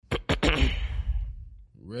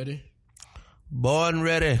Ready? Born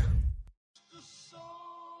ready. The soul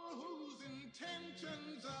whose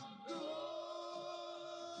intentions are good.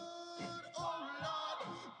 Oh Lord,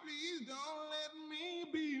 please don't let me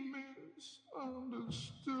be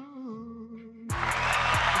misunderstood.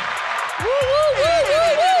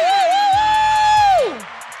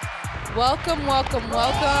 Welcome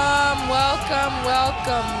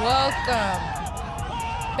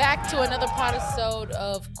back to another episode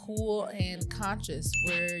of Cool and Conscious,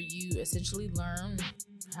 where you essentially learn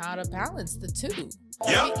how to balance the two.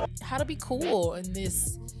 How to be cool in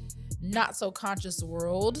this not so conscious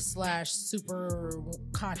world / super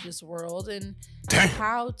conscious world, and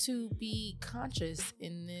how to be conscious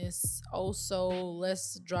in this also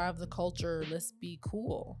let's drive the culture, let's be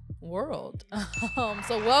cool world.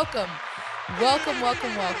 So welcome.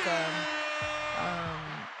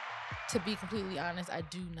 To be completely honest, I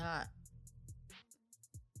do not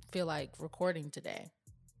feel like recording today,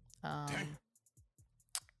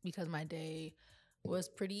 because my day was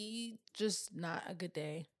pretty just not a good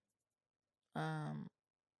day.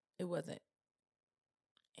 It wasn't,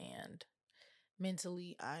 and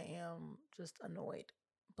mentally I am just annoyed,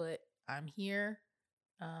 but I'm here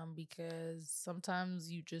because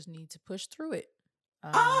sometimes you just need to push through it.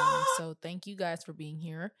 So thank you guys for being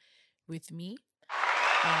here with me.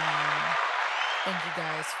 Thank you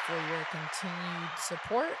guys for your continued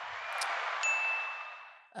support.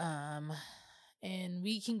 And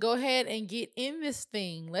we can go ahead and get in this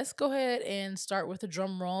thing. Let's go ahead and start with a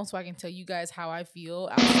drum roll so I can tell you guys how I feel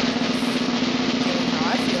outside of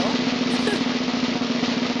how I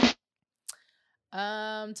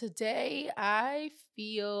feel. Today I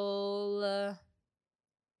feel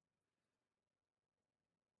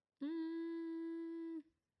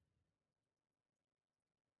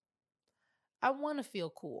I want to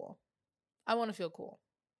feel cool. I don't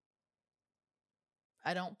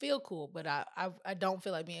feel cool, but I don't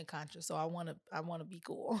feel like being conscious, so I want to be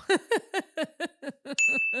cool.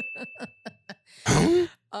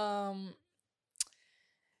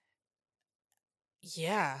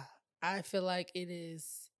 Yeah, I feel like it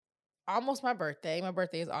is almost my birthday. My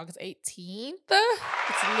birthday is August 18th.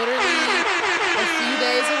 It's literally a few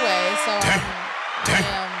days away, so I am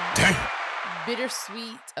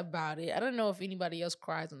bittersweet about it. I don't know if anybody else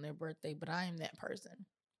cries on their birthday, but I am that person.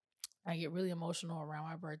 I get really emotional around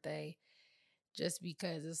my birthday just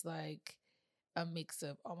because it's like a mix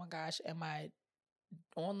of, oh my gosh, am I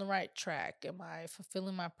on the right track? Am I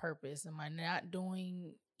fulfilling my purpose? Am I not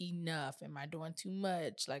doing enough? Am I doing too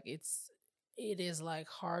much? Like it is like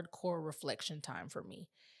hardcore reflection time for me.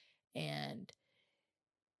 And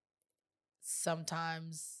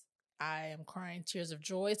sometimes I am crying tears of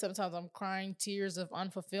joy. Sometimes I'm crying tears of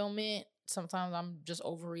unfulfillment. Sometimes I'm just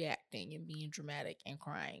overreacting and being dramatic and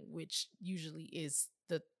crying, which usually is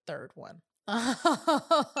the third one.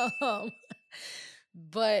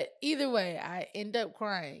 But either way, I end up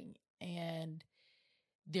crying. And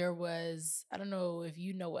there was, I don't know if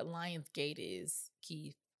you know what Lionsgate is,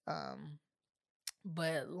 Keith,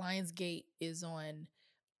 but Lionsgate is on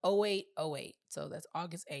 08/08, so that's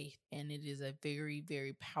August 8th, and it is a very,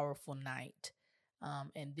 very powerful night.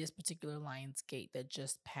 And this particular Lionsgate that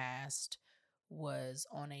just passed was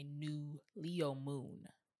on a new Leo moon.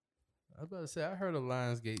 I was about to say, I heard of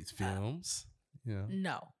Lionsgate's films.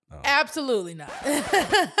 No, Oh. Absolutely not.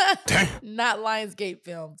 Not Lionsgate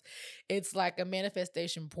films. It's like a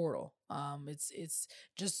manifestation portal. It's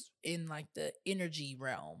just in like the energy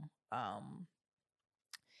realm.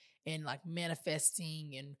 And like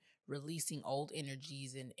manifesting and releasing old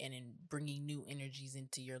energies and in bringing new energies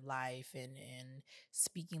into your life and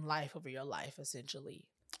speaking life over your life, essentially.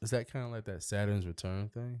 Is that kind of like that Saturn's return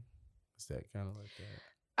thing? Is that kind of like that?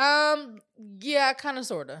 Yeah, kind of,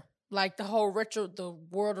 sort of. Like the whole the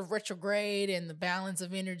world of retrograde and the balance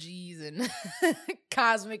of energies and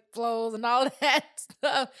cosmic flows and all that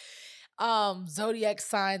stuff. Zodiac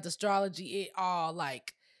signs, astrology, it all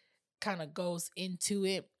like kind of goes into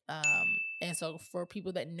it. And so for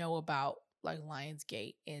people that know about like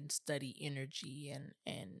Lionsgate and study energy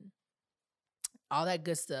and all that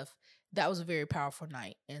good stuff, that was a very powerful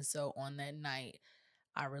night. And so on that night,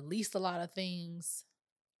 I released a lot of things,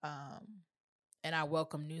 and I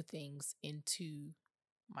welcome new things into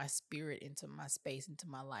my spirit, into my space, into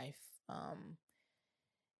my life.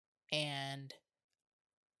 And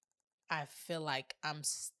I feel like I'm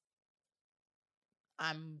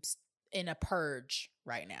in a purge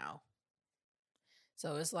right now.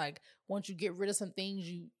 So it's like once you get rid of some things,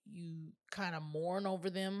 you kind of mourn over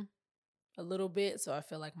them a little bit. So I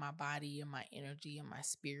feel like my body and my energy and my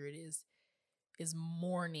spirit is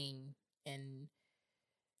mourning and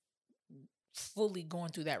fully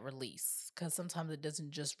going through that release, because sometimes it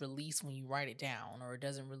doesn't just release when you write it down, or it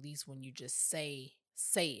doesn't release when you just say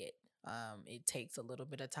it. It takes a little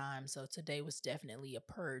bit of time. So today was definitely a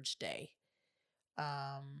purge day.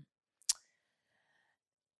 Um,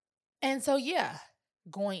 and so yeah,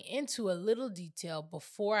 going into a little detail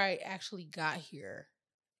before I actually got here,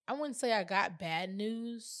 I wouldn't say I got bad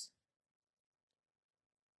news.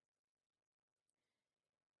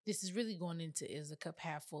 This is really going into, is the cup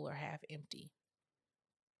half full or half empty?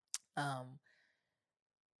 Um,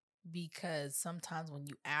 because sometimes when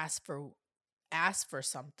you ask for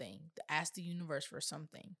something, ask the universe for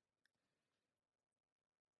something,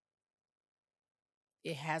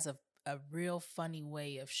 it has a real funny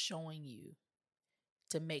way of showing you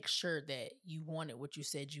to make sure that you wanted what you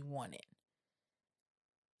said you wanted.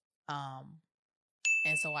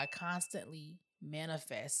 And so I constantly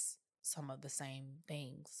manifest some of the same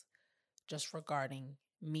things just regarding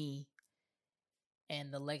me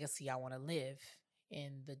and the legacy I want to live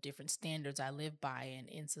and the different standards I live by. And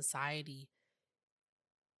in society,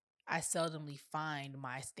 I seldomly find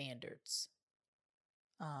my standards.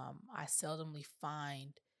 I seldomly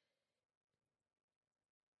find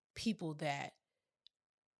people that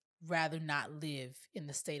rather not live in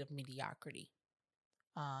the state of mediocrity.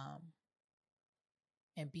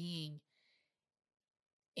 And being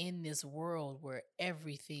in this world where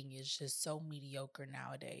everything is just so mediocre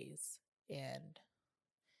nowadays, and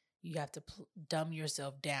you have to dumb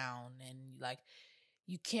yourself down, and like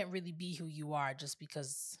you can't really be who you are just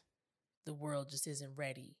because the world just isn't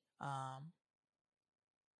ready. I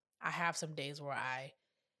have some days where I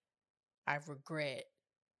regret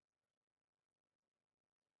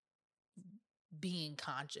being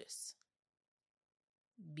conscious,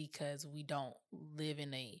 because we don't live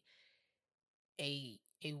in a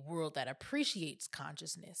world that appreciates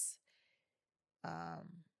consciousness.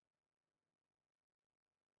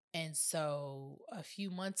 And so a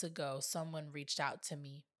few months ago, someone reached out to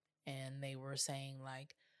me and they were saying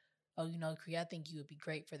like, oh, Cree, I think you would be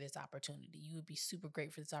great for this opportunity. You would be super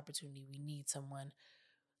great for this opportunity. We need someone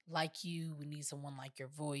like you. We need someone like your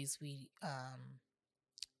voice.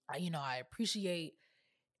 I appreciate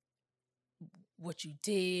what you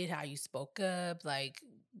did, how you spoke up. Like,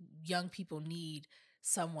 young people need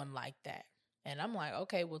someone like that. And I'm like,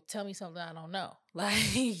 okay, well, tell me something I don't know.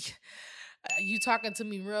 Like, you talking to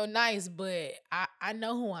me real nice, but I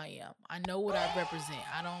know who I am. I know what I represent.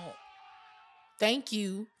 I don't thank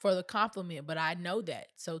you for the compliment, but I know that.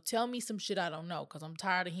 So tell me some shit I don't know, because I'm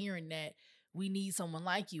tired of hearing that we need someone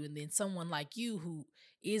like you, and then someone like you who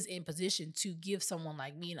is in position to give someone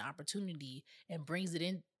like me an opportunity and brings it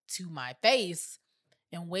into my face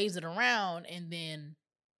and waves it around, and then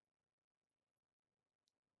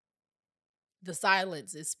the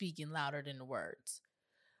silence is speaking louder than the words.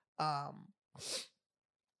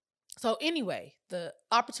 So anyway, the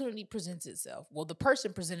opportunity presents itself. Well, the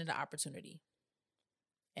person presented the opportunity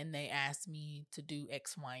and they asked me to do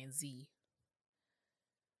X, Y, and Z.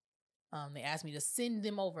 They asked me to send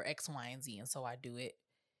them over X, Y, and Z, and so I do it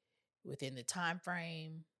within the time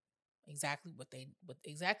frame, exactly what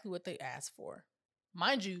they asked for.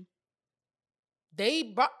 Mind you, they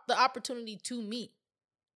brought the opportunity to me.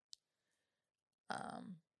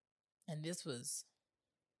 And this was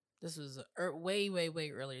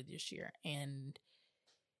way earlier this year, and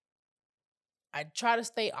I try to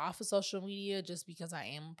stay off of social media just because I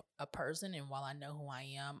am a person, and while I know who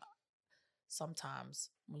I am, sometimes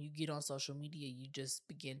when you get on social media, you just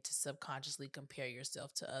begin to subconsciously compare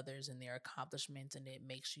yourself to others and their accomplishments, and it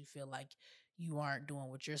makes you feel like you aren't doing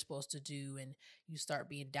what you're supposed to do, and you start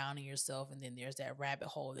being down on yourself, and then there's that rabbit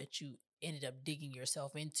hole that you ended up digging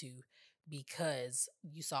yourself into because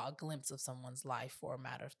you saw a glimpse of someone's life for a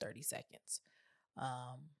matter of 30 seconds.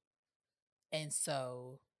 And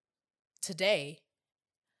so today,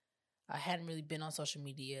 I hadn't really been on social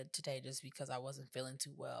media today just because I wasn't feeling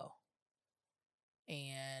too well.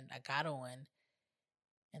 And I got on,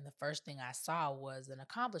 and the first thing I saw was an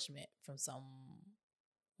accomplishment from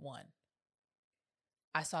someone.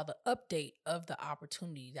 I saw the update of the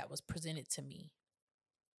opportunity that was presented to me.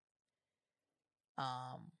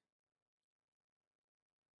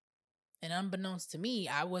 And unbeknownst to me,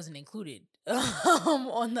 I wasn't included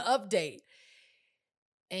on the update.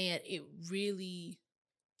 And it really,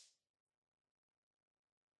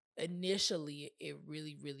 initially, it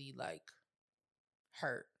really like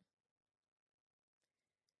hurt.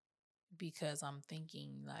 Because I'm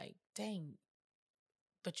thinking like, dang,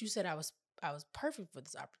 but you said I was perfect for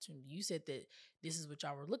this opportunity. You said that this is what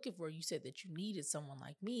y'all were looking for. You said that you needed someone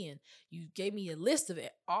like me, and you gave me a list of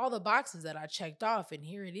it, all the boxes that I checked off, and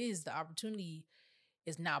here it is, the opportunity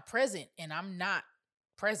is now present and I'm not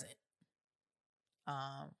present.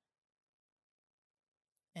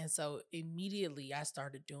 And so immediately I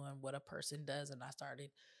started doing what a person does, and I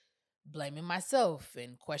started blaming myself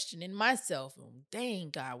and questioning myself. And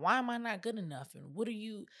dang, God, why am I not good enough? And what are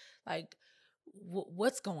you like?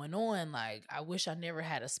 What's going on? Like, I wish I never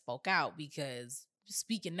had a spoke out, because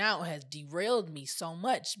speaking out has derailed me so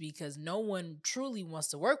much, because no one truly wants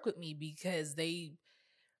to work with me because they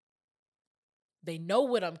know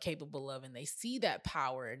what I'm capable of, and they see that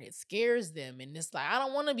power, and it scares them. And it's like, I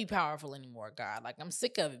don't want to be powerful anymore, God. Like, I'm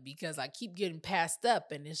sick of it because I keep getting passed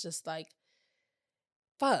up, and it's just like,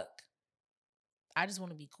 fuck. I just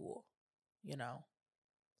want to be cool, you know?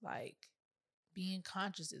 Like, being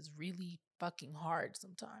conscious is really fucking hard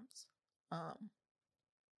sometimes.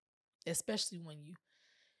 Especially when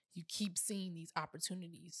you keep seeing these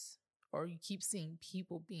opportunities, or you keep seeing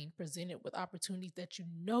people being presented with opportunities that you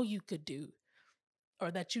know you could do, or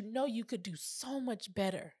that you know you could do so much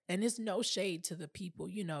better. And it's no shade to the people,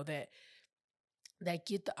 you know, that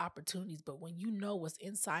get the opportunities, but when you know what's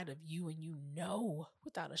inside of you, and you know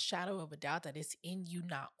without a shadow of a doubt that it's in you,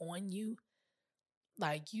 not on you,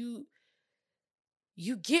 like you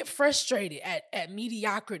get frustrated at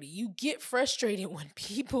mediocrity. You get frustrated when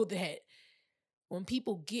people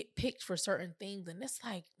get picked for certain things, and it's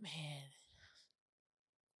like,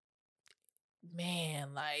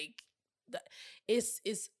 man, like it's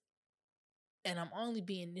and I'm only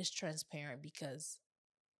being this transparent because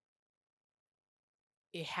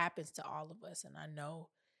it happens to all of us. And I know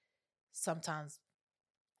sometimes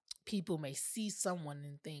people may see someone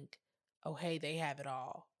and think, oh, hey, they have it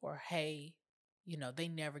all, or hey, you know, they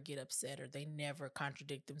never get upset, or they never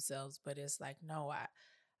contradict themselves. But it's like, no,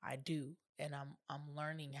 I do. And I'm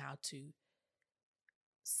learning how to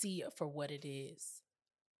see it for what it is.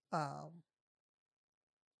 But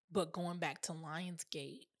going back to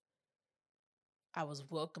Lionsgate, I was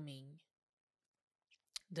welcoming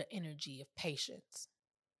the energy of patience.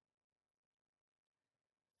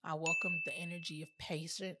 I welcomed the energy of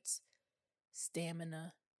patience,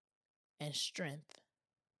 stamina, and strength.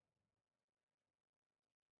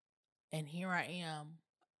 And here I am,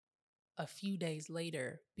 a few days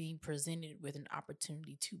later, being presented with an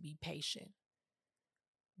opportunity to be patient,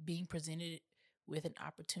 being presented with an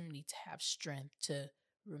opportunity to have strength, to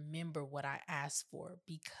remember what I asked for.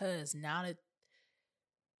 Because now that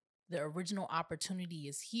the original opportunity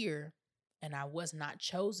is here and I was not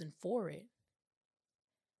chosen for it,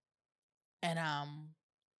 and I'm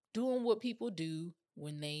doing what people do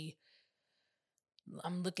when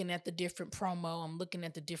I'm looking at the different promo, I'm looking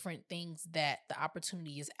at the different things that the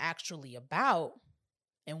opportunity is actually about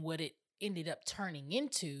and what it ended up turning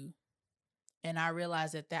into. And I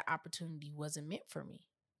realized that opportunity wasn't meant for me.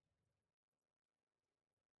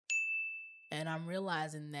 And I'm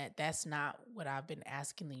realizing that that's not what I've been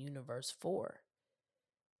asking the universe for.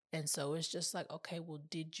 And so it's just like, okay, well,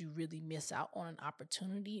 did you really miss out on an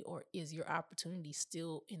opportunity, or is your opportunity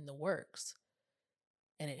still in the works?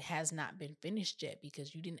 And it has not been finished yet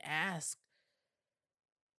because you didn't ask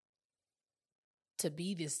to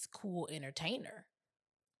be this cool entertainer.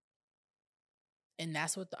 And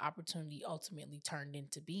that's what the opportunity ultimately turned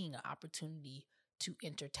into being, an opportunity to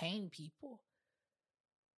entertain people.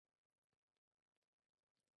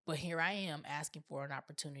 But here I am asking for an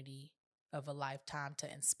opportunity of a lifetime to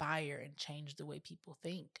inspire and change the way people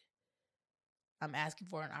think. I'm asking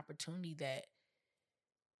for an opportunity that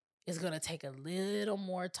is going to take a little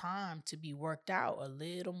more time to be worked out, a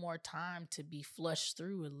little more time to be flushed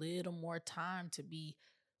through, a little more time to be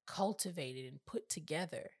cultivated and put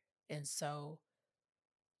together. And so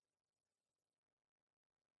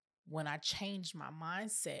when I changed my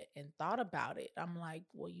mindset and thought about it, I'm like,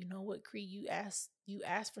 well, you know what, Cree, you asked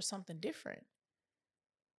for something different.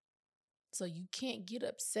 So you can't get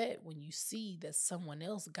upset when you see that someone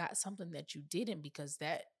else got something that you didn't, because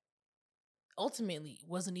that ultimately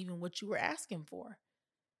wasn't even what you were asking for.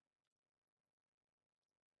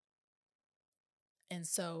 And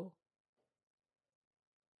so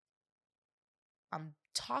I'm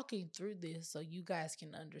talking through this so you guys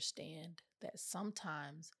can understand that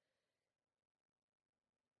sometimes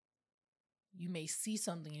you may see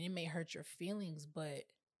something and it may hurt your feelings, but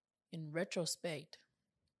in retrospect,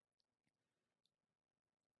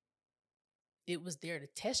 it was there to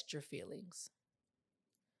test your feelings.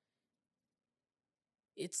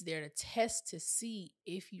 It's there to test to see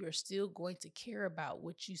if you're still going to care about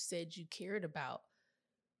what you said you cared about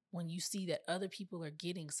when you see that other people are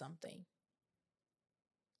getting something.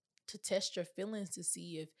 To test your feelings to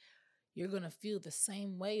see if you're going to feel the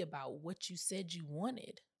same way about what you said you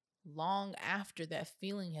wanted. long after that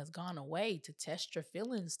feeling has gone away, to test your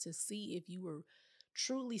feelings to see if you were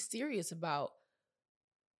truly serious about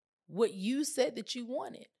what you said that you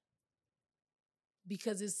wanted.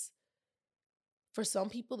 Because it's, for some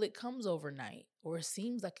people, it comes overnight, or it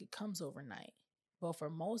seems like it comes overnight. But for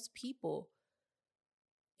most people,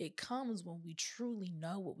 it comes when we truly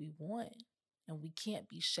know what we want, and we can't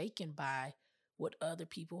be shaken by what other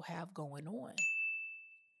people have going on.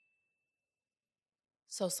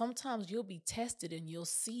 So sometimes you'll be tested and you'll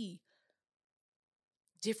see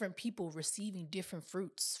different people receiving different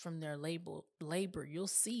fruits from their labor. You'll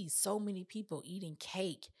see so many people eating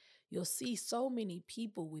cake. You'll see so many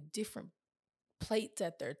people with different plates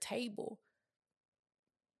at their table.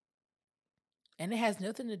 And it has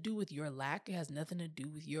nothing to do with your lack. It has nothing to do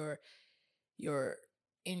with your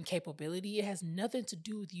incapability. It has nothing to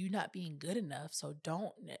do with you not being good enough. So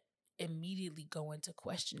don't immediately go into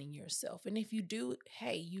questioning yourself. And if you do,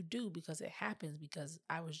 hey, you do, because it happens, because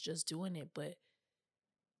I was just doing it. But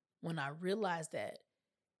when I realized that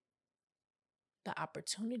the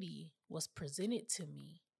opportunity was presented to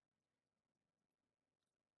me,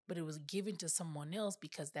 but it was given to someone else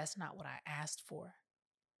because that's not what I asked for.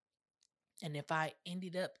 And if I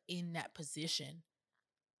ended up in that position,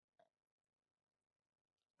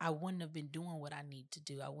 I wouldn't have been doing what I need to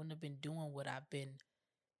do. I wouldn't have been doing what I've been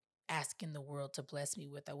asking the world to bless me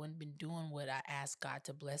with. I wouldn't have been doing what I asked God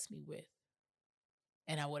to bless me with.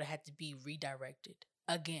 And I would have had to be redirected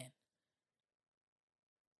again.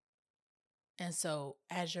 And so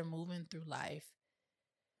as you're moving through life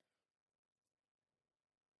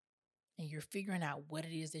and you're figuring out what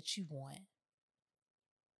it is that you want,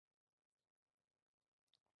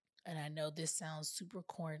 and I know this sounds super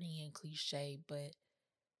corny and cliche, but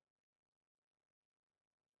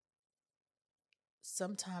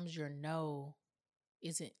sometimes your no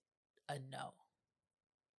isn't a no.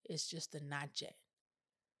 It's just a not yet.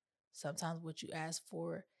 Sometimes what you ask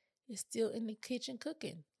for is still in the kitchen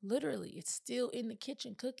cooking. Literally, it's still in the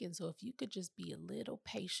kitchen cooking. So if you could just be a little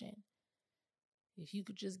patient, if you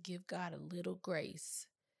could just give God a little grace,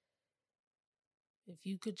 if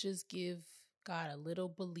you could just give God a little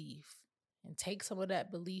belief and take some of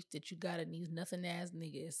that belief that you got in these nothing ass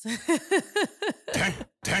niggas. Dang.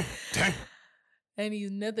 And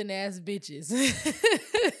these nothing ass bitches.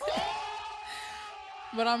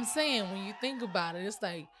 But I'm saying, when you think about it, it's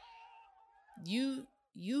like you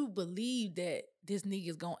believe that this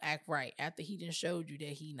nigga's gonna act right after he done showed you that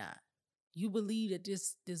he not. You believe that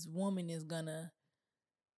this woman is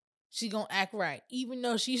she gonna act right, even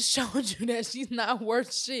though she showed you that she's not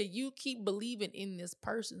worth shit. You keep believing in this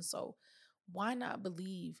person, so why not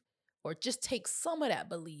believe, or just take some of that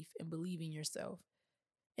belief and believe in yourself,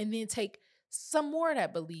 and then take some more of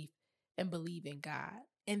that belief and believe in God,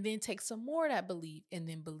 and then take some more of that belief and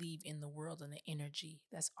then believe in the world and the energy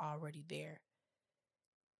that's already there,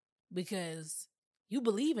 because you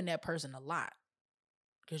believe in that person a lot.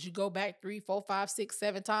 Because you go back 3, 4, 5, 6,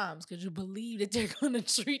 7 times because you believe that they're going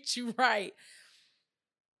to treat you right.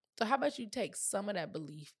 So how about you take some of that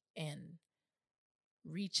belief and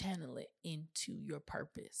rechannel it into your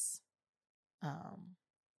purpose?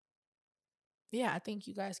 Yeah, I think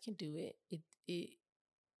you guys can do it. It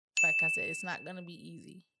like I said, it's not going to be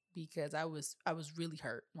easy, because I was really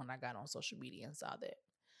hurt when I got on social media and saw that.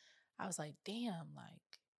 I was like, damn,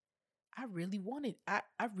 like I really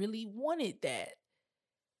wanted that.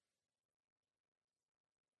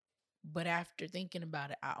 But after thinking about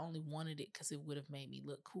it, I only wanted it because it would have made me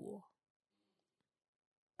look cool.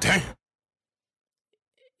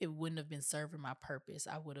 It wouldn't have been serving my purpose.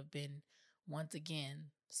 I would have been, once again,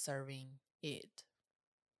 serving it.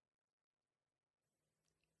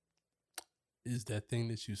 Is that thing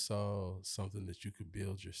that you saw something that you could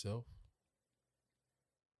build yourself?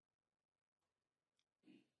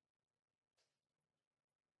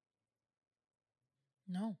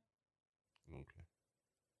 No. Okay.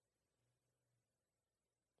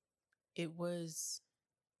 It was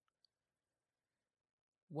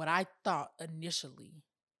what I thought initially.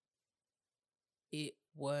 It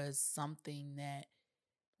was something that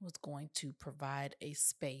was going to provide a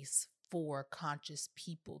space for conscious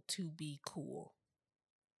people to be cool.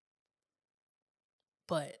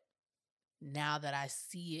 But now that I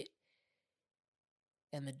see it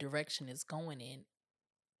and the direction it's going in,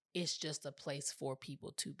 it's just a place for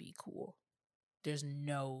people to be cool. There's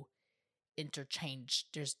no interchange.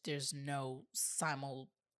 There's no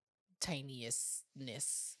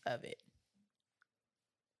simultaneousness of it.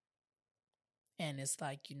 And it's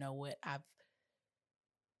like, you know what?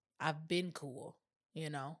 I've been cool, you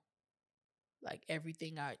know? Like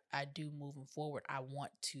everything I do moving forward, I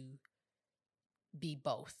want to be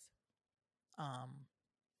both.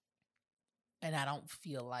 And I don't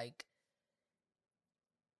feel like,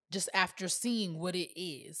 just after seeing what it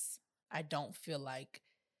is, I don't feel like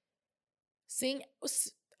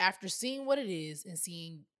after seeing what it is and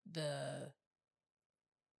seeing the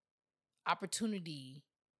opportunity,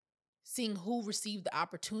 seeing who received the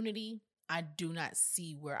opportunity, I do not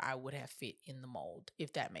see where I would have fit in the mold,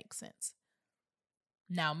 if that makes sense.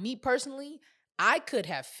 Now, me personally, I could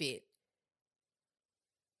have fit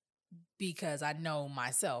because I know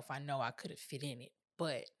myself. I know I could have fit in it,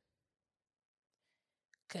 but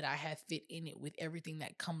could I have fit in it with everything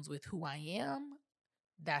that comes with who I am?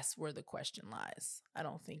 That's where the question lies. I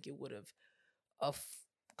don't think it would have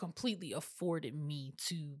completely afforded me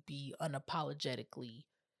to be unapologetically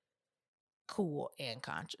cool and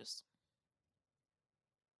conscious.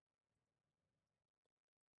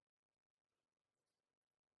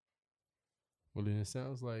 Well, then it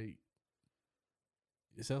sounds like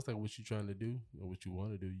what you're trying to do or what you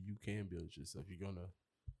want to do, you can build it yourself. You're gonna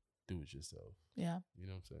do it yourself. Yeah. You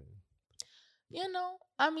know what I'm saying?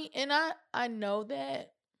 I mean, and I know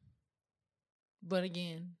that, but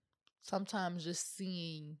again, sometimes just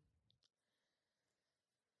seeing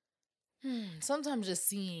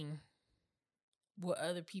what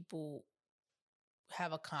other people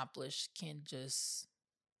have accomplished can just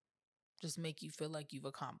make you feel like you've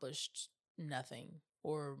accomplished nothing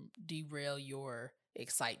or derail your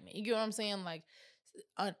excitement. You get what I'm saying? Like,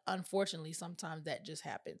 unfortunately, sometimes that just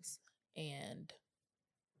happens. And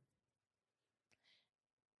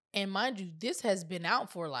mind you, this has been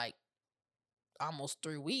out for like almost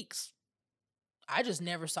 3 weeks. I just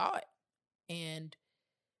never saw it. And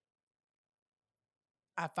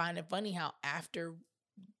I find it funny how after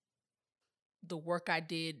the work I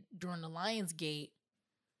did during the Lionsgate,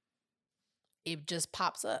 it just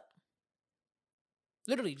pops up.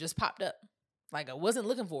 Literally just popped up. Like, I wasn't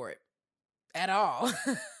looking for it at all.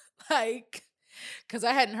 Like, because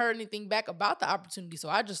I hadn't heard anything back about the opportunity. So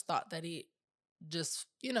I just thought that it just,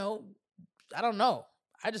 I don't know.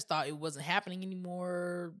 I just thought it wasn't happening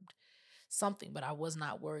anymore, something, but I was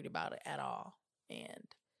not worried about it at all. And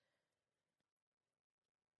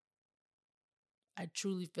I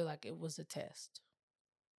truly feel like it was a test.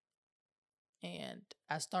 And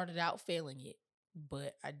I started out failing it,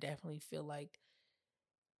 but I definitely feel like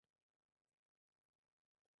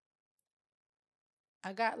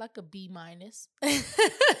I got like a B minus. I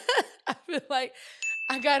feel like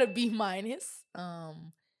I got a B minus.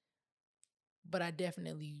 But I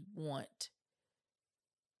definitely want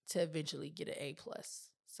to eventually get an A plus.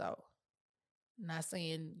 So, not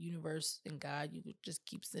saying universe and God, you could just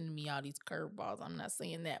keep sending me all these curveballs. I'm not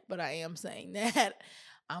saying that, but I am saying that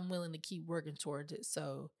I'm willing to keep working towards it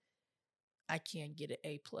so I can get an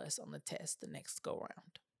A plus on the test the next go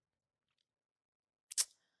round.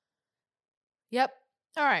 Yep.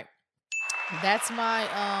 All right. That's my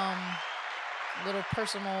little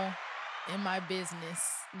personal in my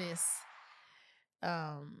businessness.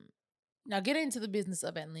 Now get into the business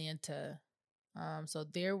of Atlanta. So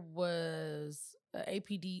there was an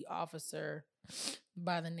APD officer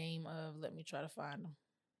by the name of, let me try to find him.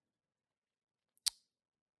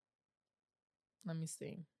 Let me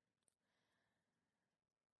see.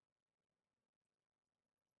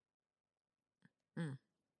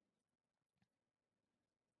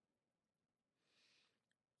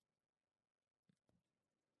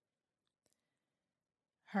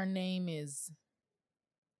 Her name is,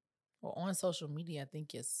 well, on social media, I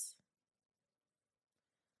think it's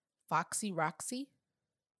Foxy Roxy.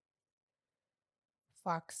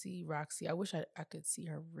 Foxy Roxy. I wish I could see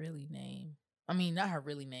her really name. I mean, not her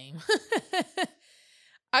really name.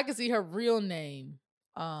 I could see her real name.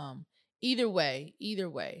 Either way.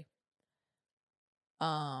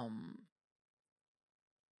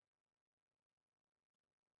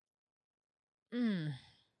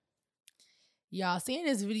 Y'all, seeing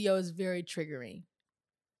this video is very triggering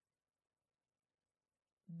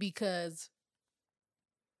because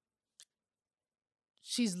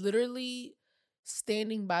she's literally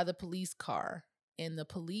standing by the police car, and the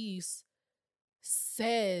police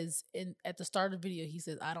says at the start of the video, he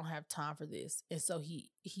says, "I don't have time for this." And so he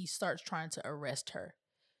starts trying to arrest her.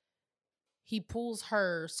 He pulls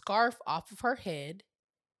her scarf off of her head.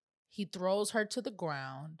 He throws her to the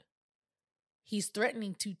ground. He's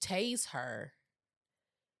threatening to tase her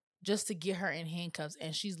just to get her in handcuffs.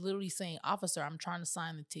 And she's literally saying, "Officer, I'm trying to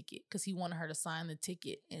sign the ticket," because he wanted her to sign the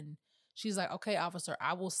ticket. And she's like, "Okay, officer,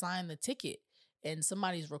 I will sign the ticket." And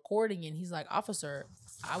somebody's recording, and he's like, "Officer,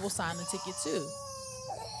 I will sign the ticket too."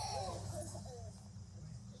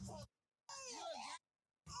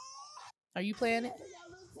 Are you playing it?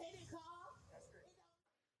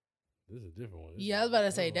 This is a different one. This Yeah, I is- was about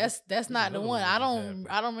to say oh, that's this not the another one. that I just don't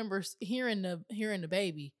happened. remember hearing the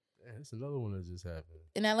baby Yeah, it's another one that just happened.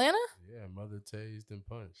 in Atlanta. Yeah, mother tased and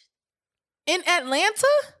punched. In Atlanta,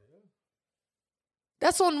 Yeah.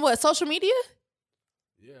 that's on what, social media?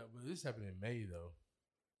 Yeah, but this happened in May though.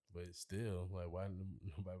 But it's still, like, why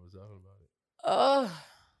nobody was talking about it?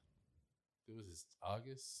 It was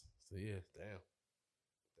August. So yeah, damn.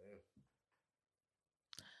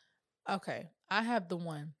 Okay, I have the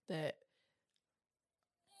one that.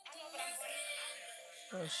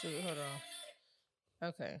 Oh shoot! Hold on.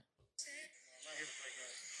 Okay.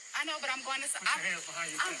 I know, but I'm going to. Put your hands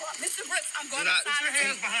behind your back. Mr. Brooks, I'm Do going not- to Put sign your a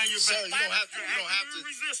hands behind your Sir, back. you don't have to. You don't have to.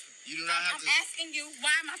 Resisting. You do not have I'm to. asking you,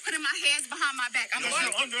 why am I putting my hands behind my back? Because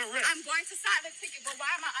you're under arrest. I'm going to sign the ticket, but why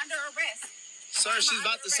am I under arrest? Sir, she's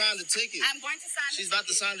about to sign the ticket. I'm going to sign the She's ticket. about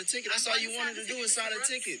to sign the ticket. That's I'm all going you to wanted sign to the do is ticket, sign the Mr.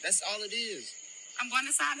 Brooks. ticket. That's all it is. I'm going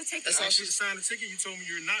to sign the ticket. That's I all asked you to sign the ticket. You told me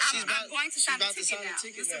you're not She's I'm signing. going to she's sign the about to ticket sign the now.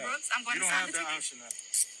 ticket Mr. now. Brooks, I'm going You to don't sign have the that ticket. option now.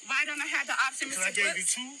 Why don't I have the option, Because Mr. I gave you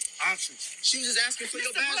Brooks? 2 options. She was just asking for your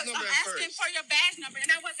Mr. badge Brooks, number I'm at asking first. for your badge number, and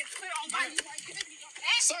I wasn't clear on why you weren't giving me your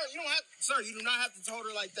badge. Sir, you don't have. Sir, you do not have to hold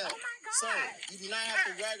her like that. Oh my God. Sir, you do not have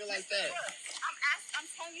to grab her like that. I'm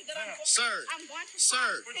telling you that Sir, I'm going to Sir,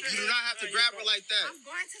 sign the ticket. you do not have to grab her like that. I'm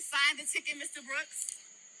going to sign the ticket, Mr. Brooks.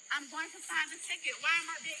 I'm going to sign the ticket. Why am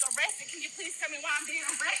I being arrested? Can you please tell me why I'm being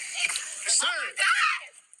arrested? Sir. Oh my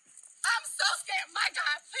God! I'm so scared. My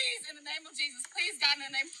God, please, in the name of Jesus, please, God, in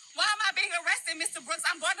the name. Why am I being arrested, Mr. Brooks?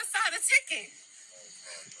 I'm going to sign the ticket.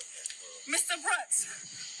 Mr. Brooks,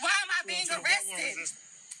 why am I being arrested?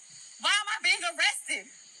 Why am I being arrested?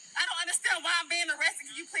 I don't understand why I'm being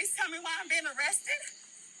arrested. Can you please tell me why I'm being arrested?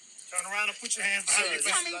 Turn around and put your hands behind your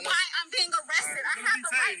Sir, back. Tell me why I'm being arrested. I have the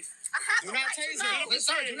right. I have Do the not right to tase know. her.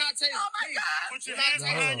 Sir, do not tase her. Oh my Please. God. Put your Do not hands No,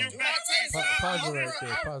 behind hold your on. back. tase her. Pause it Hold right her.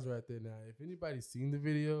 there. Pause right there. Now, if anybody's seen the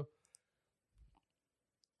video,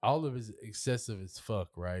 all of it's excessive as fuck,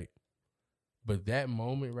 right? But that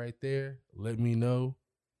moment right there let me know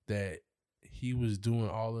that he was doing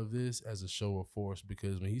all of this as a show of force,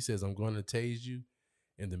 because when he says, I'm going to tase you,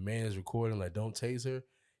 and the man is recording like, don't tase her,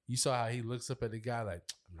 you saw how he looks up at the guy like,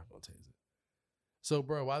 I'm not going to tase her. So,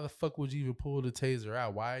 bro, why the fuck would you even pull the taser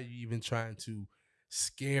out? Why are you even trying to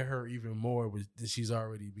scare her even more than she's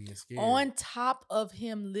already being scared? On top of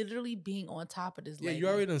him literally being on top of this Yeah, lady. you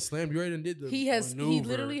already done slammed. You already done did the He maneuver.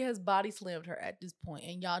 literally has body slammed her at this point.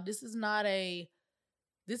 And y'all, this is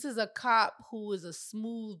a cop who is a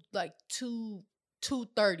smooth, like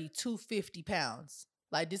 230, 250 pounds.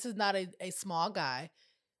 Like, this is not a small guy.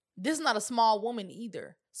 This is not a small woman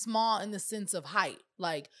either. Small in the sense of height.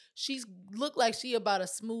 Like, she's looked like she about a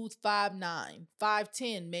smooth 5'9",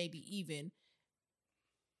 5'10", maybe even.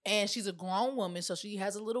 And she's a grown woman, so she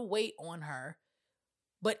has a little weight on her.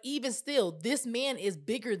 But even still, this man is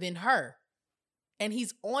bigger than her. And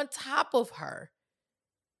he's on top of her.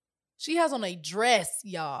 She has on a dress,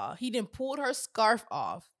 y'all. He done pulled her scarf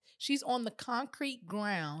off. She's on the concrete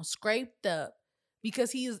ground, scraped up,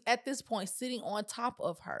 because he is at this point sitting on top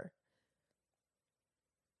of her.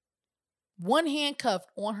 One handcuffed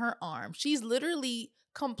on her arm. She's literally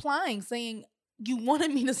complying, saying, you wanted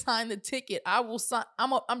me to sign the ticket. I will sign.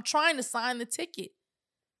 I'm trying to sign the ticket.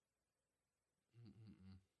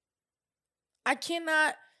 I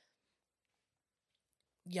cannot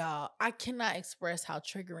express how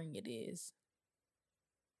triggering it is.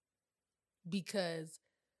 Because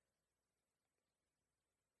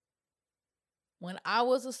when I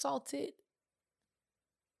was assaulted,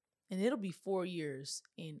 and it'll be 4 years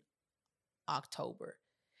in October,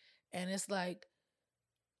 and it's like,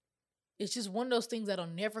 it's just one of those things that'll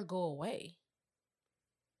never go away.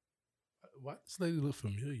 Why does this lady look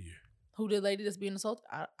familiar? Who the lady that's being assaulted?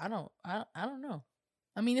 I don't know.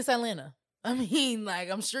 I mean, it's Atlanta. I mean, like,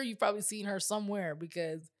 I'm sure you've probably seen her somewhere,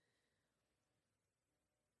 because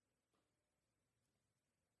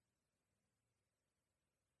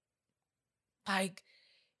like,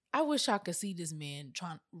 I wish I could see this man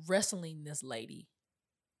wrestling this lady.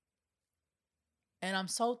 And I'm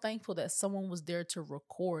so thankful that someone was there to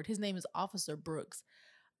record. His name is Officer Brooks.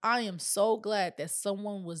 I am so glad that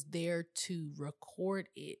someone was there to record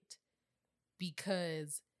it,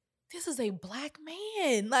 because this is a black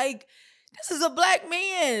man. Like, this is a black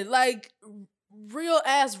man. Like, real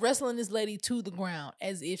ass wrestling this lady to the ground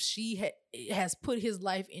as if she has put his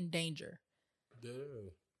life in danger. Yeah.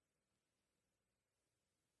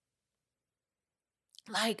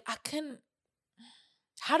 Like, I couldn't.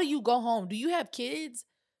 How do you go home? Do you have kids?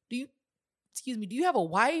 Do you have a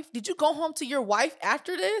wife? Did you go home to your wife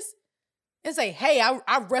after this and say, hey,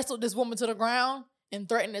 I wrestled this woman to the ground and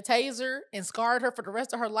threatened to tase her and scarred her for the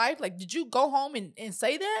rest of her life? Like, did you go home and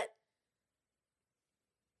say that?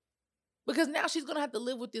 Because now she's gonna have to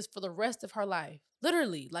live with this for the rest of her life.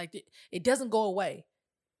 Literally, like it doesn't go away.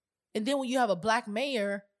 And then when you have a black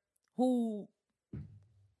mayor who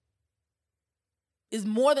is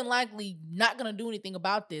more than likely not gonna do anything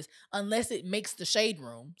about this unless it makes the shade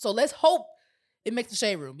room. So let's hope it makes the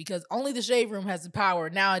shade room, because only the shade room has the power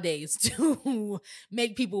nowadays to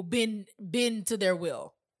make people bend to their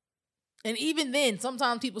will. And even then,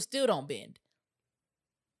 sometimes people still don't bend.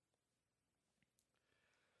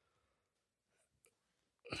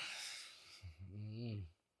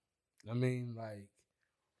 I mean, like,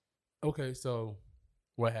 okay, so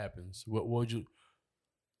what happens? What would you?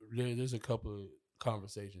 There's a couple of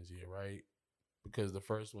conversations here, right? Because the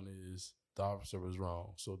first one is the officer was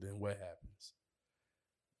wrong. So then what happens?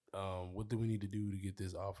 What do we need to do to get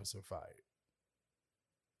this officer fired?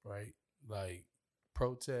 Right? Like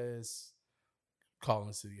protests,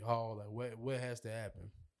 calling city hall. Like what has to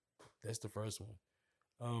happen? That's the first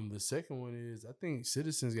one. The second one is I think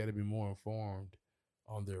citizens got to be more informed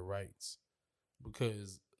on their rights,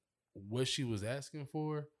 because what she was asking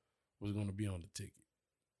for was going to be on the ticket.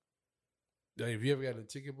 Like, if you ever got a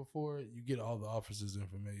ticket before, you get all the officers'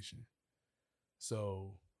 information.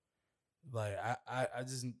 So, like, I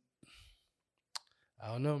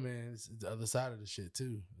don't know, man. It's the other side of the shit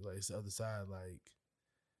too. Like, it's the other side. Like,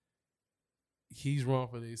 he's wrong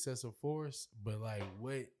for the excessive force, but like,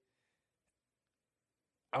 what?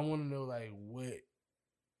 I want to know, like, what?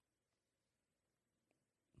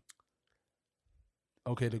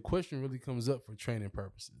 Okay, the question really comes up for training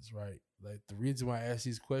purposes, right? Like, the reason why I ask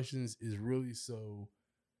these questions is really so.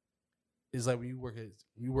 It's like when you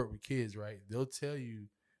work with kids, right? They'll tell you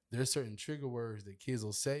there's certain trigger words that kids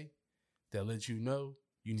will say that let you know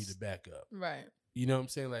you need to back up. Right. You know what I'm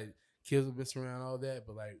saying? Like, kids will mess around all that,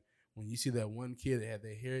 but like when you see that one kid that had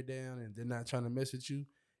their hair down and they're not trying to mess with you,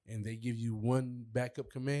 and they give you one backup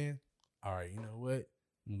command, all right, you know what?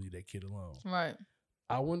 Leave that kid alone. Right.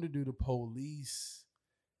 I wonder, do the police,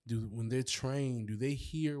 when they're trained, do they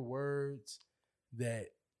hear words that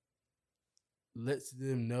lets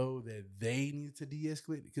them know that they need to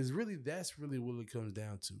de-escalate? Because really, that's really what it comes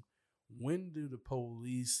down to. When do the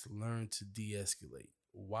police learn to de-escalate?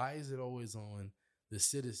 Why is it always on the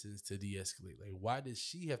citizens to de-escalate? Like, why did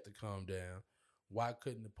she have to calm down? Why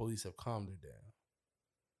couldn't the police have calmed her down?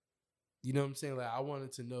 You know what I'm saying? Like, I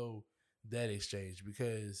wanted to know that exchange,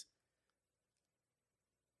 because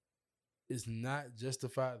it's not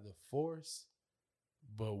justify the force,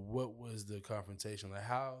 but what was the confrontation? Like,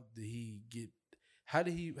 how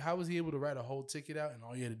was he able to write a whole ticket out and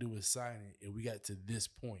all you had to do was sign it and we got to this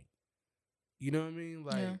point? You know what I mean?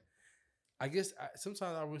 Like, yeah. I guess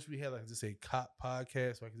sometimes I wish we had like just a cop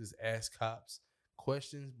podcast so I could just ask cops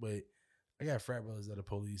questions, but I got frat brothers that are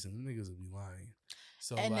police and them niggas would be lying.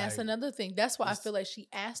 So, and like, that's another thing. That's why I feel like she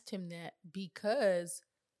asked him that, because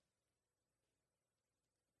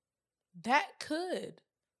that could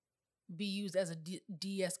be used as a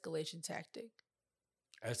de-escalation tactic.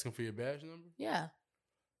 Asking for your badge number? Yeah.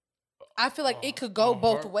 I feel like it could go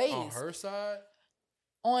both ways. On her side?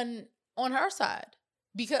 On her side.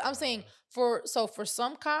 Because I'm saying for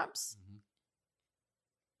some cops,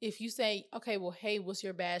 if you say, okay, well, hey, what's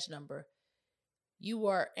your badge number? You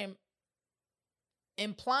are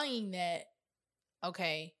implying that,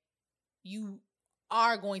 okay, you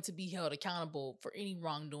are going to be held accountable for any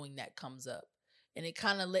wrongdoing that comes up. And it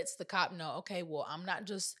kind of lets the cop know, okay, well, I'm not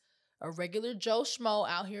just a regular Joe Schmo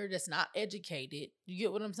out here that's not educated. You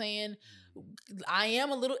get what I'm saying? I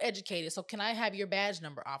am a little educated. So can I have your badge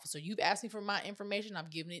number, officer? You've asked me for my information. I've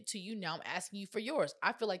given it to you. Now I'm asking you for yours.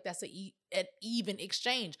 I feel like that's an even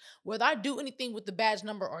exchange, whether I do anything with the badge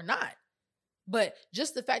number or not. But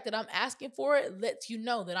just the fact that I'm asking for it lets you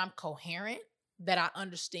know that I'm coherent, that I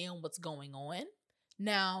understand what's going on.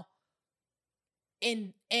 Now,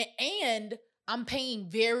 and I'm paying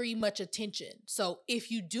very much attention. So if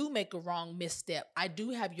you do make a wrong misstep, I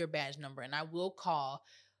do have your badge number and I will call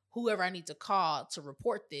whoever I need to call to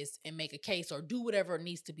report this and make a case or do whatever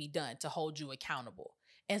needs to be done to hold you accountable.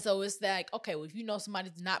 And so it's like, okay, well, if you know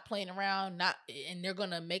somebody's not playing around, and they're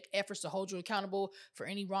going to make efforts to hold you accountable for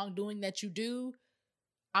any wrongdoing that you do,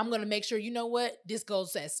 I'm going to make sure, you know what, this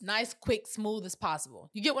goes as nice, quick, smooth as possible.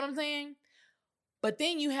 You get what I'm saying? But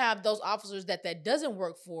then you have those officers that doesn't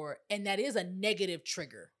work for, and that is a negative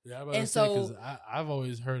trigger. Yeah, and so I've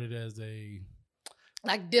always heard it as a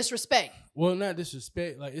like disrespect. Well, not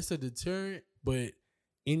disrespect. Like, it's a deterrent, but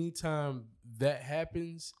anytime that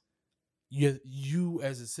happens, you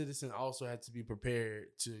as a citizen also have to be prepared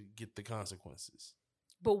to get the consequences.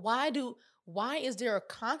 But why do why is there a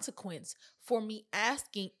consequence for me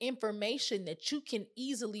asking information that you can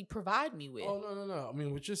easily provide me with? Oh no. I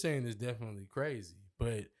mean, what you're saying is definitely crazy,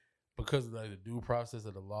 but because of like the due process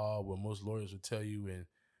of the law, what most lawyers would tell you, and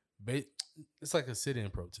it's like a sit-in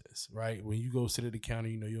protest, right? When you go sit at the counter,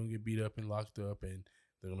 you know you don't get beat up and locked up, and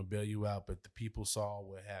they're gonna bail you out. But the people saw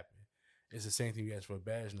what happened. It's the same thing you ask for a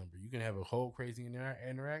badge number. You can have a whole crazy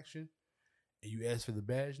interaction, and you ask for the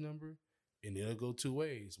badge number, and it'll go two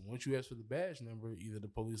ways. Once you ask for the badge number, either the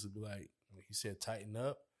police will be like you said, tighten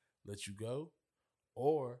up, let you go,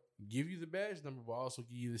 or give you the badge number, but also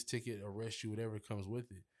give you this ticket, arrest you, whatever comes with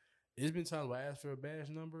it. It's been times where I asked for a badge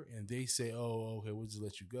number and they say, "Oh, okay, we'll just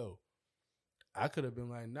let you go." I could have been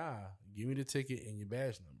like, "Nah, give me the ticket and your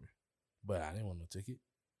badge number," but I didn't want no ticket.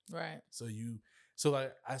 Right. So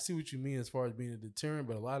like, I see what you mean as far as being a deterrent,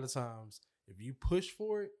 but a lot of times, if you push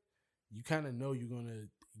for it, you kind of know you're gonna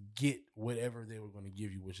get whatever they were gonna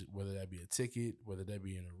give you, which is whether that be a ticket, whether that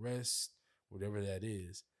be an arrest, whatever that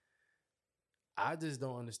is. I just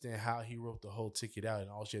don't understand how he wrote the whole ticket out and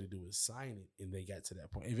all she had to do was sign it and they got to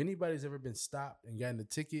that point. If anybody's ever been stopped and gotten a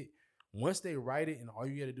ticket, once they write it and all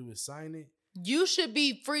you got to do is sign it, you should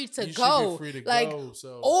be free to you go. should be free to like, go.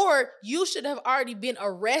 So, or you should have already been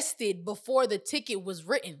arrested before the ticket was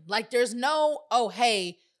written. Like, there's no, oh,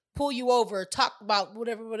 hey, pull you over, talk about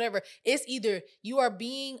whatever. It's either you are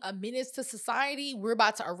being a menace to society, we're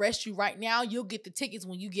about to arrest you right now, you'll get the tickets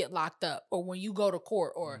when you get locked up or when you go to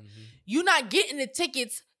court, or you're not getting the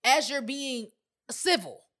tickets as you're being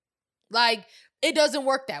civil. Like, it doesn't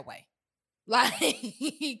work that way.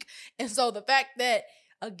 Like, and so the fact that,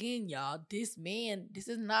 again, y'all, this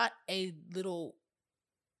is not a little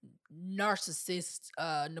narcissist,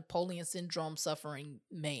 Napoleon syndrome suffering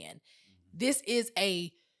man. This is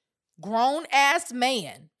a grown ass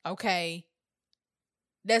man, okay,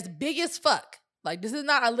 that's big as fuck. Like, this is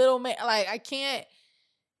not a little man. Like, I can't,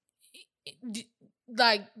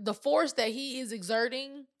 like, the force that he is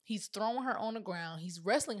exerting, he's throwing her on the ground, he's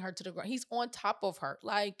wrestling her to the ground, he's on top of her.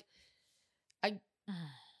 Like,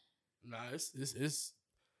 it's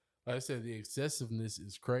like I said, the excessiveness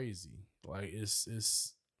is crazy. Like, it's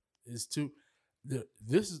too.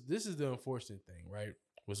 This is the unfortunate thing, right?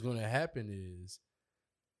 What's going to happen is,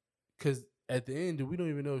 because at the end, we don't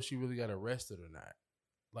even know if she really got arrested or not.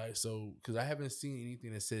 Like, so, because I haven't seen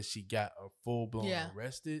anything that says she got a full blown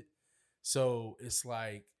arrested. So it's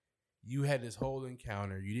like you had this whole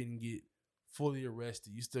encounter, you didn't get fully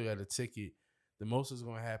arrested, you still got a ticket. The most that's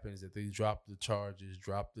going to happen is that they drop the charges,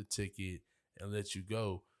 drop the ticket, and let you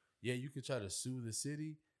go. Yeah, you can try to sue the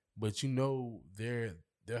city, but you know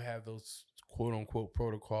they'll have those quote unquote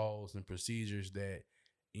protocols and procedures that,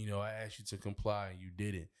 you know, I asked you to comply and you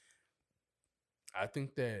didn't. I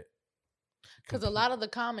think that because a lot of the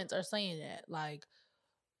comments are saying that, like,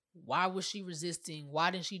 why was she resisting? Why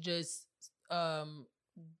didn't she just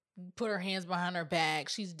put her hands behind her back?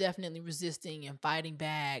 She's definitely resisting and fighting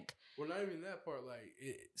back. Well, not even that part. Like,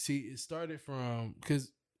 it started from,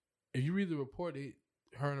 because if you read the report,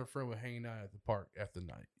 her and her friend were hanging out at the park after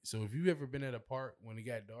night. So if you've ever been at a park when it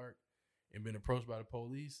got dark and been approached by the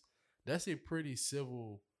police, that's a pretty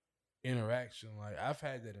civil interaction. Like, I've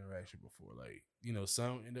had that interaction before. Like, you know,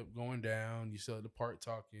 some end up going down. You still at the park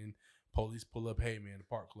talking. Police pull up. Hey, man, the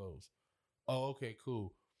park closed. Oh, okay,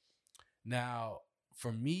 cool. Now,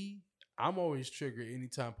 for me, I'm always triggered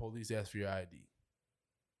anytime police ask for your ID.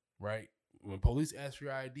 Right? When police ask for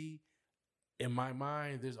your ID, in my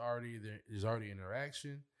mind, there's already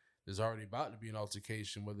interaction. There's already about to be an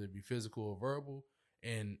altercation, whether it be physical or verbal.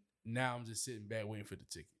 And now I'm just sitting back waiting for the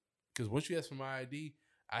ticket. Because once you ask for my ID,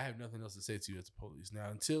 I have nothing else to say to you as the police. Now,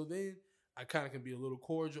 until then, I kind of can be a little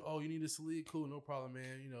cordial. Oh, you need a salute? Cool, no problem,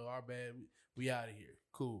 man. You know, our bad. We out of here.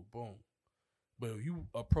 Cool, boom. But if you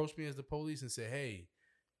approach me as the police and say, hey,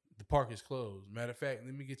 the park is closed. Matter of fact,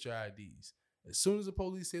 let me get your IDs. As soon as the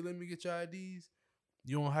police say, let me get your IDs,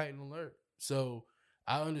 you're on heightened alert. So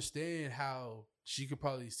I understand how she could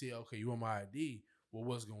probably say, okay, you want my ID? Well,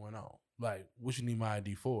 what's going on? Like, what you need my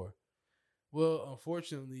ID for? Well,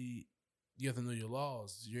 unfortunately, you have to know your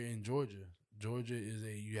laws. You're in Georgia. Georgia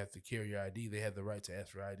you have to carry your ID. They have the right to ask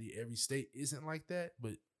for ID. Every state isn't like that,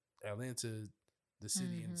 but Atlanta, the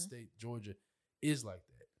city and the state, Georgia, is like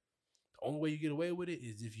that. The only way you get away with it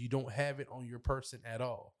is if you don't have it on your person at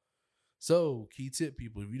all. So, key tip,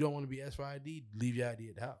 people, if you don't want to be asked for ID, leave your ID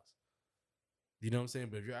at the house. You know what I'm saying?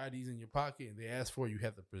 But if your ID is in your pocket and they ask for it, you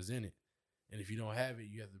have to present it. And if you don't have it,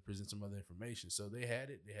 you have to present some other information. So they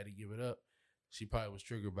had it. They had to give it up. She probably was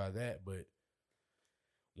triggered by that. But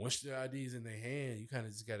once your ID is in their hand, you kind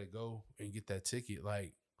of just got to go and get that ticket.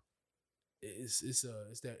 Like, it's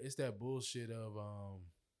that bullshit of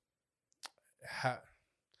how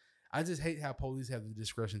I just hate how police have the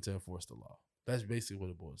discretion to enforce the law. That's basically what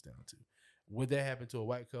it boils down to. Would that happen to a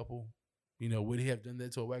white couple? You know, would he have done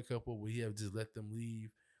that to a white couple? Would he have just let them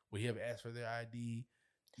leave? Would he have asked for their ID?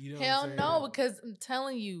 You know, Hell what I'm no, saying? because I'm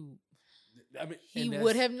telling you, I mean, he and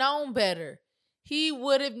would that's- have known better. He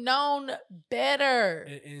would have known better.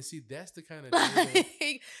 And see, that's the kind of data,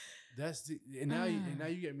 Like, that's the and now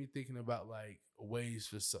you get me thinking about like ways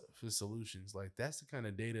for solutions. Like that's the kind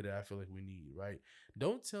of data that I feel like we need, right?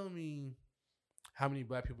 Don't tell me how many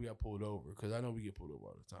black people got pulled over, because I know we get pulled over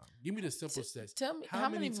all the time. Give me the simple stats. tell me How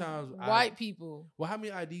many times white people. Well, how many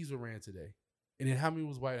IDs were ran today? And then how many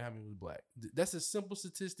was white and how many was black? That's a simple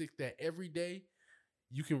statistic that every day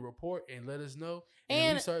you can report and let us know. then we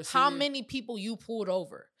And start how seeing- many people you pulled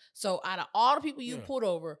over. So out of all the people you Yeah. pulled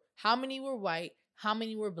over, how many were white? How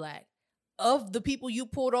many were black? Of the people you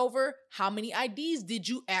pulled over, how many IDs did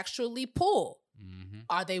you actually pull? Mhm,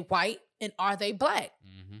 Are they white and are they black?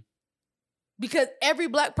 mhm. Because every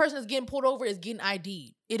black person that's getting pulled over is getting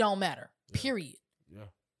ID'd. It don't matter. Yeah. Period. Yeah.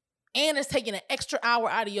 And it's taking an extra hour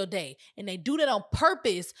out of your day. And they do that on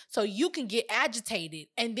purpose so you can get agitated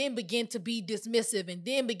and then begin to be dismissive and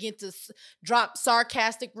then begin to drop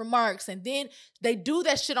sarcastic remarks. And then they do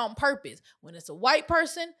that shit on purpose. When it's a white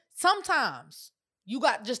person, sometimes you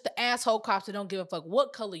got just the asshole cops that don't give a fuck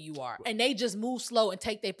what color you are. And they just move slow and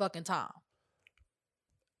take their fucking time.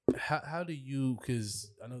 How do you,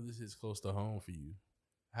 because I know this is close to home for you,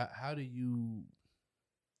 how do you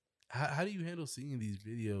handle seeing these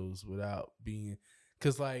videos without being,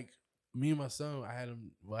 because like me and my son, I had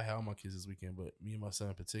all my kids this weekend, but me and my son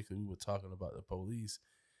in particular, we were talking about the police,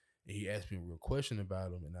 and he asked me a real question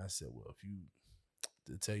about them, and I said, well, if you,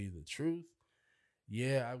 to tell you the truth,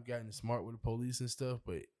 yeah, I've gotten smart with the police and stuff,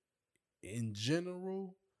 but in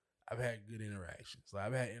general, I've had good interactions. Like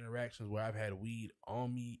I've had interactions where I've had weed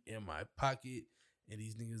on me in my pocket, and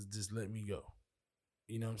these niggas just let me go.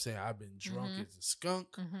 You know what I'm saying? I've been drunk Mhm. as a skunk,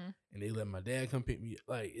 and they let my dad come pick me up.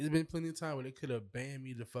 Like it's been plenty of time where they could have banned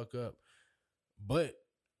me the fuck up. But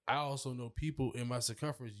I also know people in my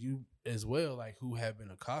circumference, you as well, like who have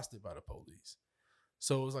been accosted by the police.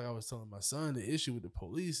 So it's like I was telling my son, the issue with the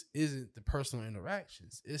police isn't the personal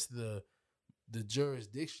interactions. It's the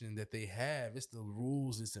jurisdiction that they have. It's the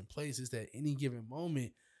rules that's in place. It's that any given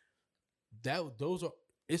moment,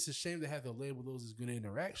 it's a shame to have to label those as good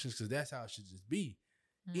interactions, because that's how it should just be.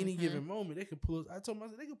 Any given moment, they could pull us. I told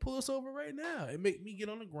myself they could pull us over right now and make me get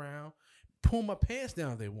on the ground, pull my pants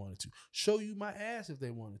down if they wanted to, show you my ass if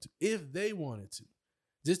they wanted to,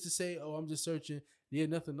 just to say, oh, I'm just searching. Yeah,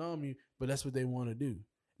 nothing on me, but that's what they want to do.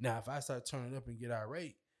 Now, if I start turning up and get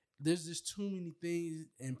irate, there's just too many things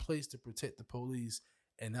in place to protect the police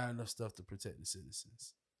and not enough stuff to protect the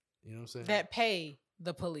citizens. You know what I'm saying? That pay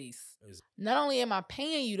the police. Is- Not only am I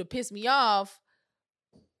paying you to piss me off,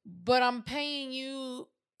 but I'm paying you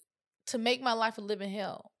to make my life a living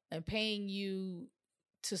hell and paying you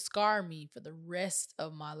to scar me for the rest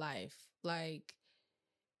of my life. Like,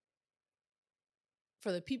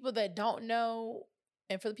 for the people that don't know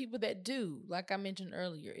and for the people that do, like I mentioned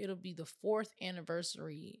earlier, it'll be the 4th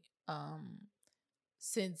anniversary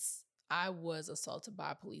since I was assaulted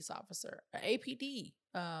by a police officer, an APD,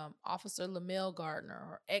 Officer Lamel Gardner,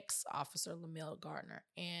 or ex-Officer Lamel Gardner.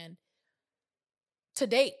 And to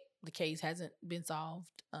date, the case hasn't been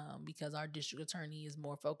solved because our district attorney is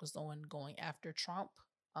more focused on going after Trump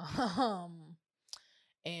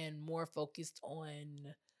and more focused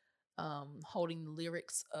on holding the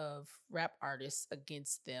lyrics of rap artists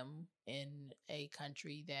against them in a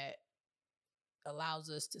country that allows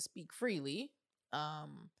us to speak freely.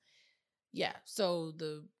 So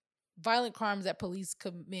the violent crimes that police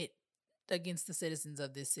commit against the citizens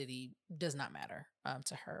of this city does not matter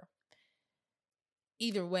to her.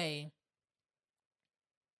 Either way,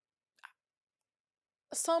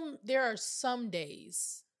 there are some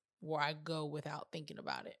days where I go without thinking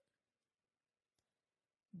about it.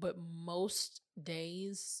 But most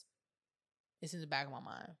days, it's in the back of my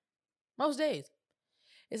mind. Most days,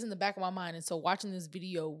 it's in the back of my mind. And so watching this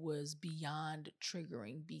video was beyond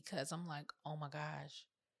triggering, because I'm like, oh my gosh.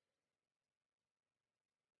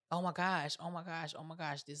 Oh my gosh. Oh my gosh. Oh my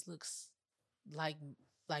gosh. This looks like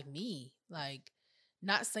me. Like,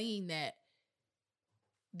 not saying that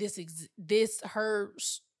this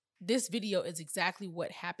video is exactly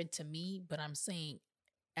what happened to me, but I'm saying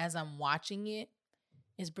as I'm watching it,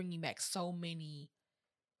 it's bringing back so many,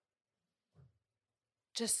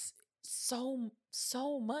 just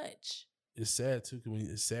so much. It's sad too, because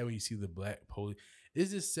it's sad when you see the black police.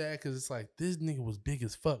 It's just sad because it's like, this nigga was big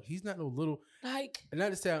as fuck. He's not no little, Like, and not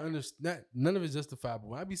to say none of it's justifiable.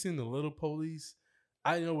 When I be seeing the little police,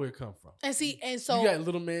 I know where it come from. And see, and so you got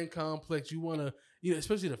little man complex. You want to,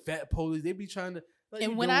 especially the fat police. They be trying to. Like,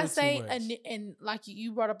 and you when I doing too say, much. and like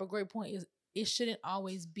you brought up a great point, is it shouldn't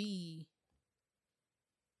always be,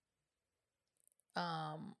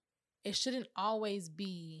 it shouldn't always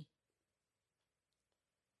be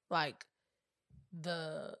like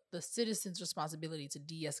the citizen's responsibility to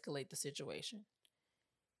de-escalate the situation.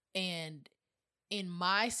 And in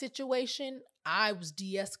my situation, I was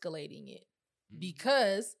de-escalating it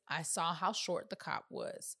because I saw how short the cop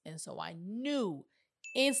was. And so I knew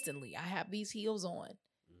instantly, I have these heels on.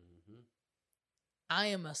 I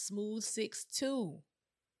am a smooth 6'2",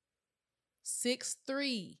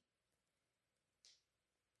 6'3".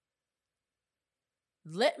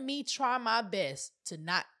 Let me try my best to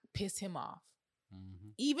not piss him off.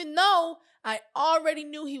 Even though I already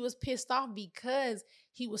knew he was pissed off because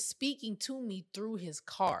he was speaking to me through his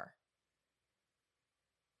car.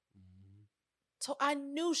 So I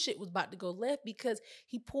knew shit was about to go left because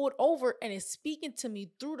he pulled over and is speaking to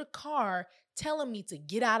me through the car, telling me to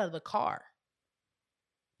get out of the car.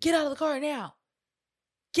 Get out of the car now.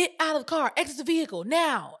 Get out of the car. Exit the vehicle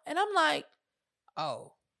now. And I'm like,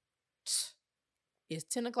 oh, it's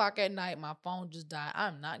 10 o'clock at night. My phone just died.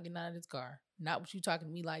 I'm not getting out of this car. Not with you talking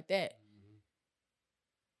to me like that.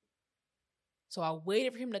 So I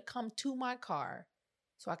waited for him to come to my car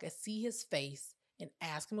so I could see his face and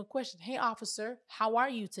ask him a question. Hey, officer, how are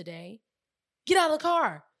you today? Get out of the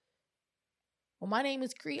car. Well, my name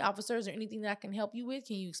is Cree, officer. Is there anything that I can help you with?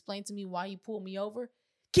 Can you explain to me why you pulled me over?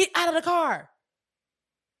 Get out of the car.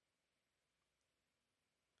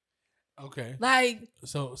 Okay. Like,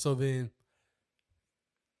 so then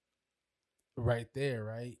right there,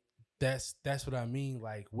 right? That's what I mean.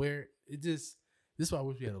 Like, where it just, this is why I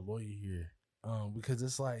wish we had a lawyer here. Because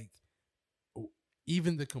it's like,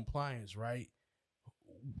 even the compliance, right?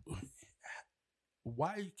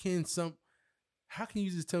 How can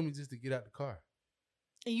you just tell me just to get out the car?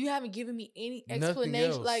 and you haven't given me any Nothing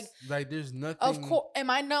explanation. else. Like there's nothing. Of course, am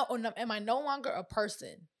I no longer a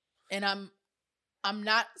person? And I'm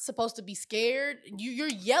not supposed to be scared. You're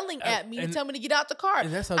yelling at me to tell me to get out the car.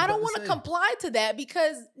 And that's I don't want to comply to that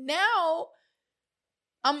because now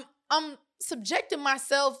I'm subjecting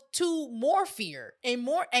myself to more fear and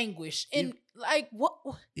more anguish. And like what?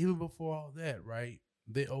 Even before all that, right?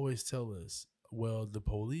 They always tell us, well, the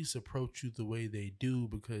police approach you the way they do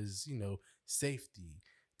because, safety.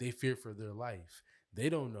 They fear for their life. They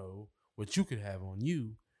don't know what you could have on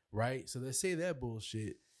you, right? So they say that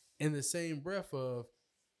bullshit in the same breath of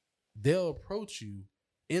they'll approach you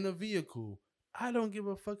in a vehicle. I don't give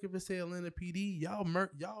a fuck if it's Atlanta PD.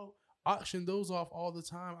 Y'all auction those off all the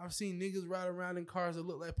time. I've seen niggas ride around in cars that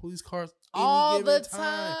look like police cars All the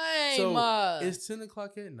time. time. So it's 10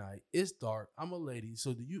 o'clock at night. It's dark. I'm a lady.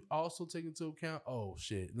 So do you also take into account, oh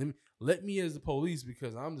shit, let me as the police,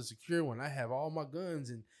 because I'm the secure one. I have all my guns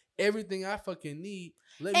and everything I fucking need.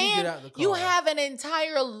 Let me get out the car. You have an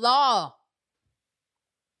entire law.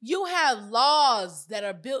 You have laws that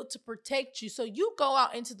are built to protect you. So you go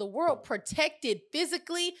out into the world protected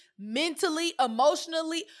physically, mentally,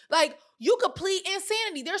 emotionally. Like, you could plead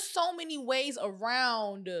insanity. There's so many ways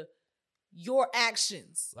around your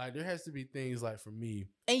actions. Like, there has to be things like, for me.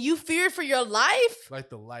 And you fear for your life? Like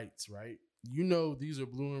the lights, right? These are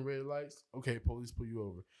blue and red lights. Okay, police pull you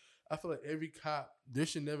over. I feel like every cop, there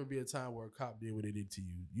should never be a time where a cop did what they did to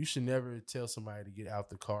you. You should never tell somebody to get out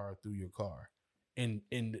the car or through your car. In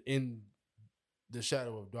the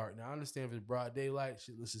shadow of dark. Now, I understand if it's broad daylight,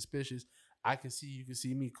 shit looks suspicious. I can see you can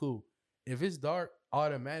see me, cool. If it's dark,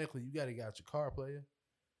 automatically you gotta get out your car, player.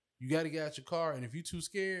 You gotta get out your car, and if you too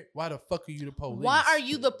scared, why the fuck are you the police? Why are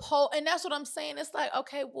you the And that's what I'm saying. It's like,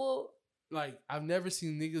 okay, well, like, I've never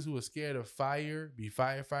seen niggas who are scared of fire be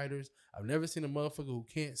firefighters. I've never seen a motherfucker who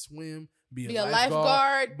can't swim be a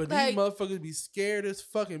lifeguard. But these motherfuckers be scared as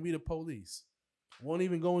fuck and be the police. Won't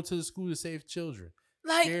even go into the school to save children.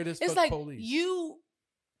 Like, scared as it's fuck like police.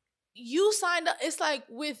 You signed up. It's like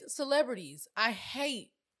with celebrities. I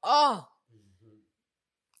hate.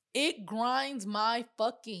 It grinds my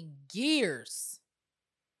fucking gears.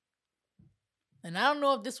 And I don't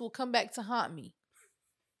know if this will come back to haunt me.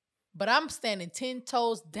 But I'm standing 10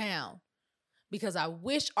 toes down because I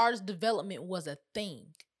wish artist development was a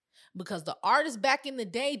thing. Because the artists back in the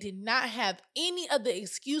day did not have any of the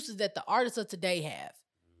excuses that the artists of today have.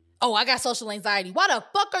 Oh, I got social anxiety. Why the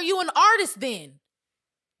fuck are you an artist then?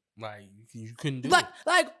 Like, you couldn't do it.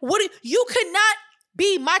 Like, you could not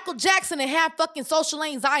be Michael Jackson and have fucking social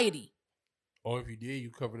anxiety. Or if you did, you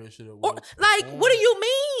cover that shit up. What do you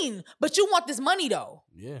mean? But you want this money though.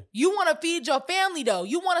 Yeah. You want to feed your family though.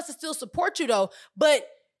 You want us to still support you though. But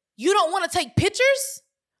you don't want to take pictures,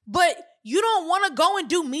 but you don't want to go and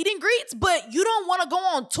do meet and greets, but you don't want to go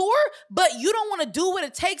on tour, but you don't want to do what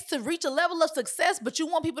it takes to reach a level of success, but you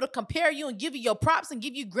want people to compare you and give you your props and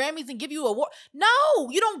give you Grammys and give you awards. No,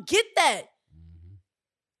 you don't get that.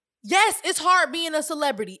 Yes, it's hard being a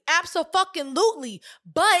celebrity. Abso-fucking-lutely.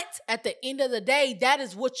 But at the end of the day,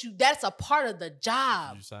 that's a part of the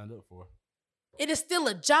job. You signed up for. It is still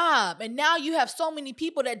a job. And now you have so many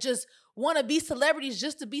people that just want to be celebrities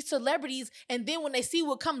just to be celebrities. And then when they see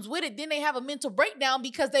what comes with it, then they have a mental breakdown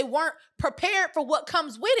because they weren't prepared for what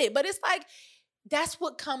comes with it. But it's like, that's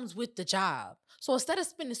what comes with the job. So instead of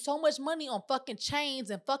spending so much money on fucking chains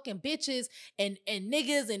and fucking bitches and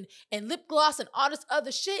niggas and lip gloss and all this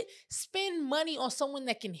other shit, spend money on someone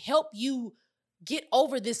that can help you get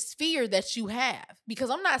over this fear that you have. Because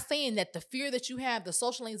I'm not saying that the fear that you have, the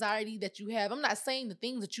social anxiety that you have, I'm not saying the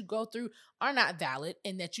things that you go through are not valid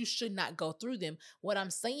and that you should not go through them. What I'm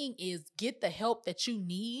saying is get the help that you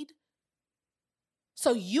need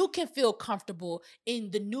so you can feel comfortable in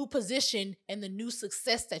the new position and the new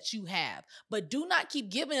success that you have. But do not keep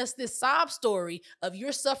giving us this sob story of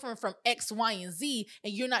you're suffering from X, Y, and Z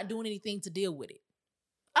and you're not doing anything to deal with it.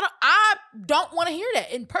 I don't want to hear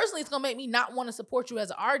that. And personally, it's going to make me not want to support you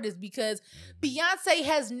as an artist because Beyonce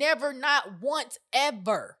has never, not once,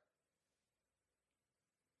 ever.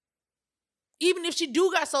 Even if she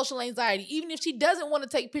do got social anxiety, even if she doesn't want to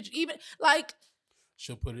take pictures, even like...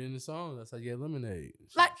 She'll put it in the song. That's how you get Lemonade.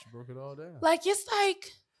 She broke it all down. Like, it's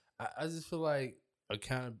like... I just feel like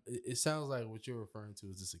it sounds like what you're referring to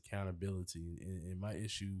is this accountability. And my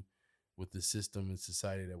issue with the system and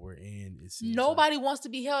society that we're in, it seems nobody wants to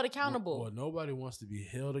be held accountable. Well, nobody wants to be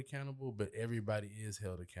held accountable, but everybody is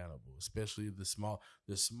held accountable, especially the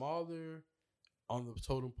smaller on the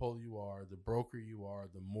totem pole you are, the broker you are,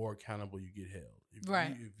 the more accountable you get held.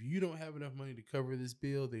 If you don't have enough money to cover this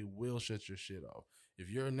bill, they will shut your shit off. If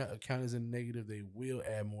your account is in negative, they will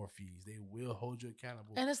add more fees. They will hold you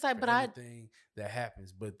accountable. And it's like, for everything that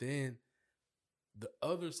happens. But then the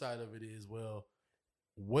other side of it is, well,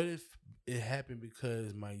 what if it happened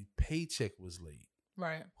because my paycheck was late?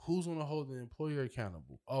 Right. Who's going to hold the employer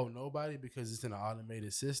accountable? Oh, nobody, because it's in an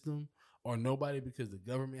automated system, or nobody because the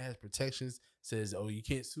government has protections, says, oh, you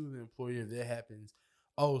can't sue the employer if that happens.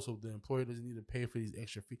 Oh, so the employer doesn't need to pay for these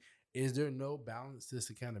extra fees. Is there no balance to this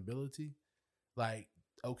accountability? Like,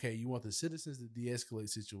 okay, you want the citizens to de-escalate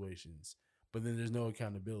situations, but then there's no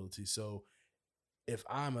accountability. So if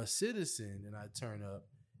I'm a citizen and I turn up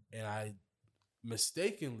and I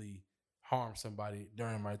mistakenly harm somebody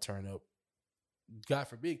during my turn up, God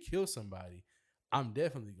forbid, kill somebody, I'm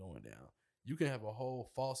definitely going down. You can have a whole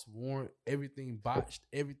false warrant, everything botched,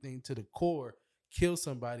 everything to the core, kill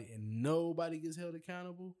somebody, and nobody gets held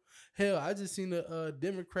accountable. Hell, I just seen a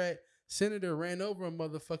Democrat senator ran over a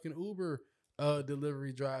motherfucking Uber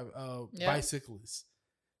delivery bicyclist.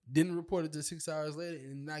 Didn't report it till 6 hours later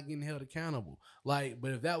and not getting held accountable. Like,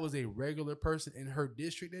 but if that was a regular person in her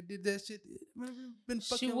district that did that shit, it would have been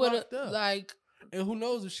fucking locked up. Like, and who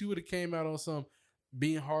knows if she would have came out on some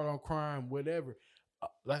being hard on crime, whatever.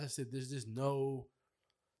 Like I said,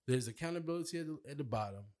 there's accountability at the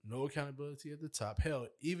bottom, no accountability at the top. Hell,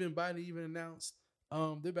 even Biden even announced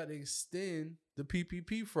they're about to extend the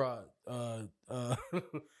PPP fraud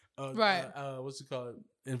what's it called,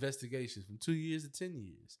 investigations from 2 years to 10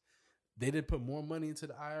 years. They did put more money into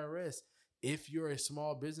the IRS. If you're a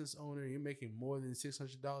small business owner and you're making more than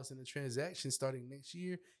 $600 in a transaction starting next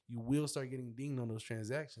year, you will start getting dinged on those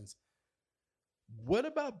transactions. What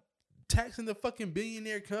about taxing the fucking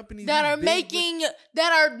billionaire companies that are making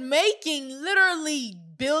literally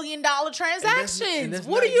 $1 billion transactions?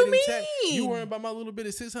 What do you mean? You worrying about my little bit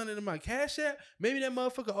of $600 in my Cash App? Maybe that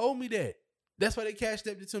motherfucker owe me that. That's why they cashed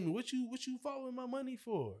up to me. What you following my money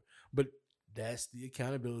for? But that's the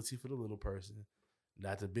accountability for the little person,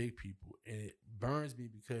 not the big people. And it burns me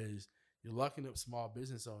because you're locking up small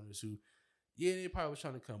business owners who, yeah, they probably was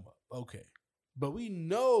trying to come up. Okay. But we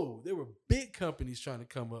know there were big companies trying to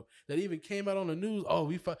come up that even came out on the news. Oh,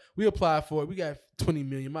 we applied for it. We got $20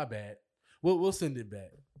 million. My bad. We'll send it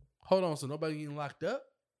back. Hold on. So nobody getting locked up?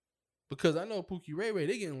 Because I know Pookie Ray,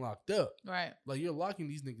 they getting locked up. Right. Like, you're locking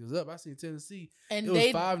these niggas up. I seen Tennessee. And it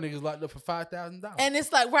was 5 niggas locked up for $5,000. And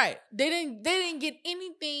it's like, right. They didn't get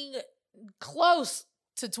anything close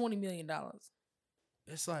to $20 million.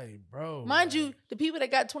 It's like, bro. Mind you, the people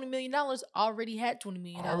that got $20 million already had $20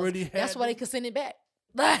 million. That's why they could send it back.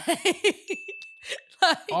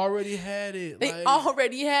 Already had it. They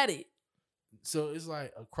already had it. So it's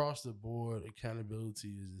like across the board, accountability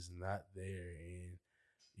is just not there. And,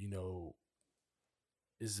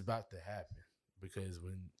 it's about to happen. Because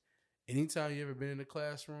when anytime you ever been in a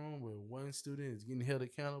classroom where one student is getting held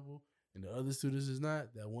accountable and the other students is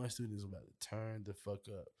not, that one student is about to turn the fuck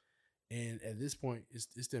up. And at this point,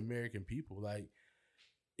 it's the American people. Like,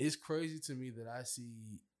 it's crazy to me that I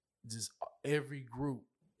see just every group,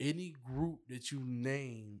 any group that you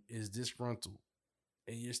name is disgruntled,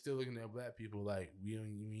 and you're still looking at black people like we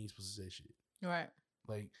ain't supposed to say shit. Right.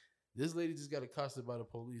 Like, this lady just got accosted by the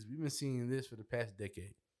police. We've been seeing this for the past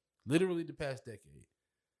decade, literally the past decade.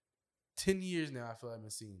 10 years now, I feel like I've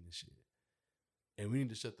been seeing this shit, and we need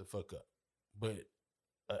to shut the fuck up. But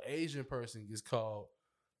an Asian person gets called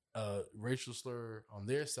racial slur on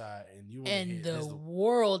their side, and you And the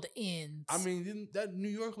world ends. I mean, that New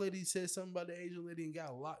York lady said something about the Asian lady and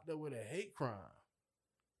got locked up with a hate crime.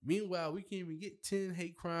 Meanwhile, we can't even get 10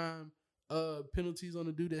 hate crime penalties on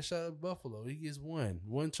the dude that shot up Buffalo. He gets one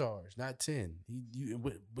charge, not 10.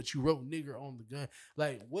 But you wrote nigger on the gun.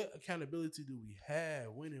 Like, what accountability do we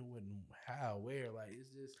have? When and how, where? Like, it's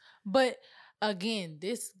just. But again,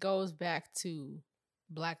 this goes back to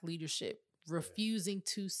black leadership refusing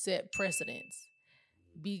to set precedents.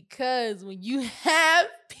 Because when you have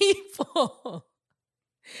people,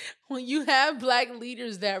 when you have black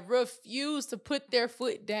leaders that refuse to put their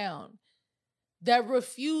foot down, that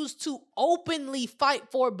refuse to openly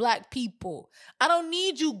fight for black people, I don't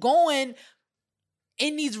need you going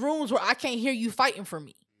in these rooms where I can't hear you fighting for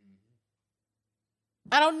me.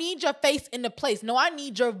 I don't need your face in the place. No, I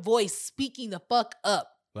need your voice speaking the fuck up.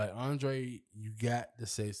 Like, Andre, you got to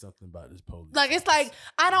say something about this police. Like, it's like,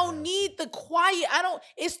 I don't need the quiet.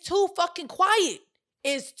 It's too fucking quiet.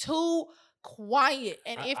 It's too quiet.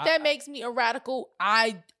 And if that makes me a radical,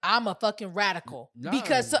 I'm a fucking radical.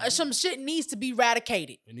 Because some shit needs to be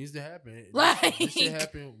eradicated. It needs to happen. Like, this shit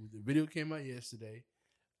happened. The video came out yesterday.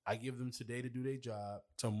 I give them today to do their job.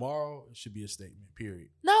 Tomorrow, it should be a statement, period.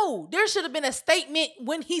 No, there should have been a statement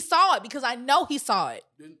when he saw it, because I know he saw it.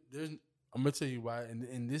 I'm gonna tell you why,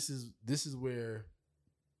 and this is where,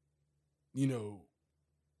 you know,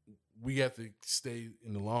 we have to stay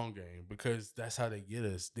in the long game, because that's how they get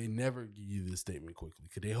us. They never give you the statement quickly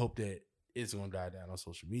because they hope that it's gonna die down on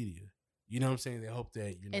social media. You know what I'm saying? They hope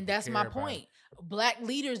that you. And that's my point. Black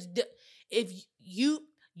leaders, if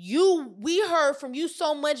we heard from you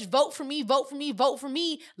so much, vote for me, vote for me, vote for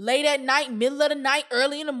me, late at night, middle of the night,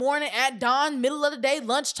 early in the morning, at dawn, middle of the day,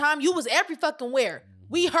 lunchtime. You was every fucking where.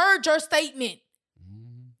 We heard your statement.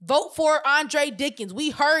 Vote for Andre Dickens. We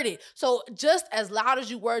heard it. So just as loud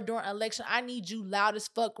as you were during election, I need you loud as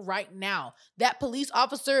fuck right now. That police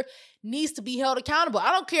officer needs to be held accountable.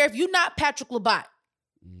 I don't care if you're not Patrick Labat.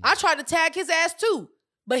 I tried to tag his ass too,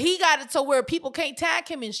 but he got it so where people can't tag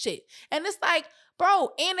him and shit. And it's like, bro,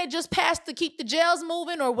 and they just passed to keep the jails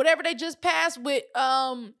moving, or whatever they just passed with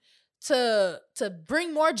to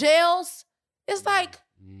bring more jails. It's like,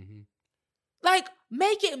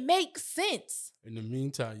 make it make sense. In the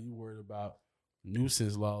meantime, you worried about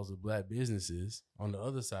nuisance laws of black businesses on the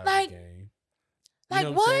other side of the game. You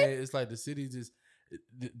know what I'm saying? It's like the city just,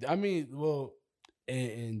 I mean, well,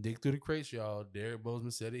 and dig through the crates, y'all. Derek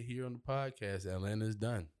Bozeman said it here on the podcast. Atlanta's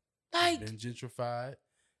done. It's been gentrified.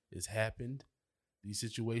 It's happened. These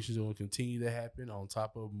situations are going to continue to happen on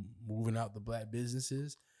top of moving out the black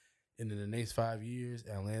businesses. And in the next 5 years,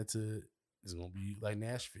 Atlanta is going to be like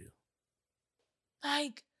Nashville.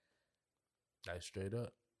 Like straight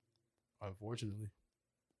up. Unfortunately,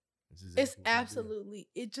 it's absolutely.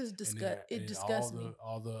 It just disgusts me.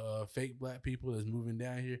 All the fake black people that's moving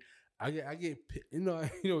down here. I get you know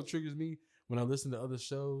what triggers me when I listen to other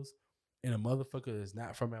shows and a motherfucker that's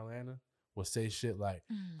not from Atlanta will say shit like,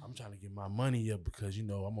 "I'm trying to get my money up because I'm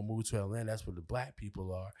gonna move to Atlanta. That's where the black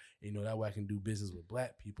people are. That way I can do business with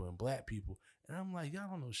black people and black people." And I'm like, y'all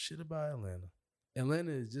don't know shit about Atlanta.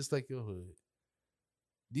 Atlanta is just like your hood.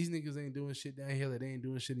 These niggas ain't doing shit down here that they ain't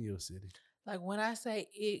doing shit in your city. Like, when I say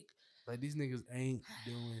it, like, these niggas ain't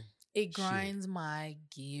doing it grinds my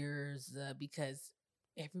gears because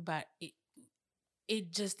everybody,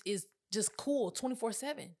 it just is just cool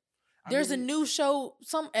 24/7. There's a new show,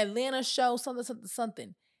 some Atlanta show,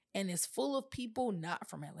 something, and it's full of people not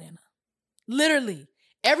from Atlanta. Literally,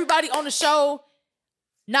 everybody on the show,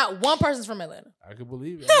 not one person's from Atlanta. I could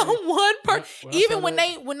believe it. Not one person. Even when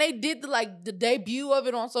they did the debut of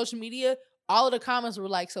it on social media, all of the comments were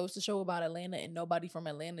like, "So it's a show about Atlanta, and nobody from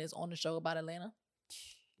Atlanta is on the show about Atlanta."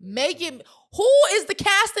 Make it. Who is the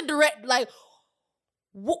casting director? Like,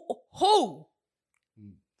 who?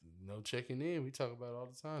 No checking in. We talk about it all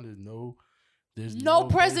the time. There's no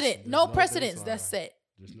president, no precedence that's set.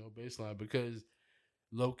 There's no baseline because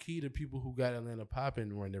low key, the people who got Atlanta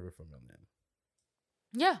popping were never from Atlanta.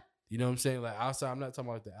 Yeah. You know what I'm saying? Like outside, I'm not talking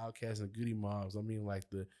about the Outcasts and Goody Mobs. I mean like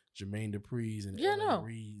the Jermaine Dupri's and the Yeah, LA no.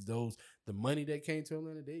 Reeds. Those the money that came to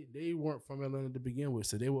Atlanta, they weren't from Atlanta to begin with,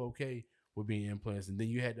 so they were okay with being influenced. And then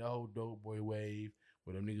you had the whole Dope Boy wave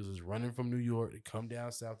where them niggas was running from New York to come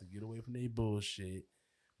down south to get away from their bullshit,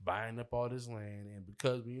 buying up all this land. And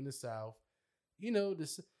because we in the South, you know, the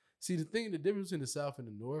difference between the South and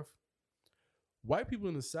the North, white people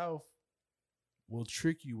in the South will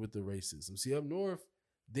trick you with the racism. See, up north,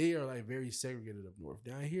 they are like very segregated up north.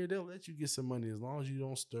 Down here, they'll let you get some money as long as you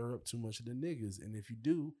don't stir up too much of the niggas. And if you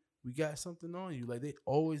do, we got something on you. Like they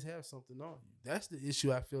always have something on you. That's the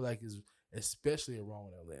issue I feel like is especially wrong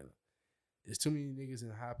with Atlanta. There's too many niggas in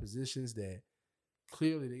high positions that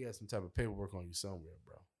clearly they got some type of paperwork on you somewhere,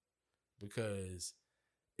 bro. Because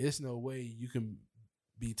it's no way you can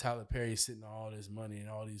be Tyler Perry sitting on all this money and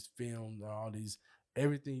all these films, all these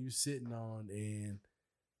everything you sitting on, and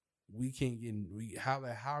we can't get how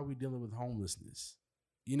are we dealing with homelessness?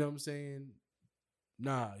 You know what I'm saying?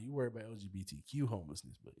 Nah, you worry about LGBTQ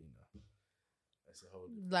homelessness, but you know that's a whole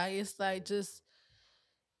different Like it's like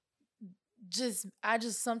I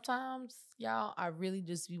just sometimes, y'all, I really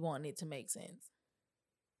just be wanting it to make sense.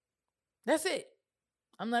 That's it.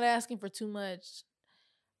 I'm not asking for too much.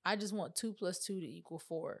 I just want 2 + 2 to equal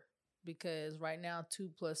 4, because right now 2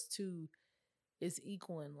 + 2 is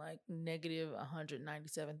equaling like negative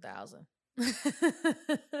 197,000.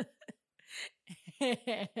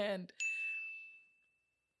 And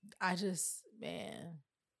I just, man,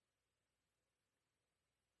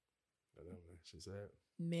 I know, man. She's sad.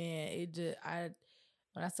 it just,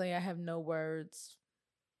 when I say I have no words,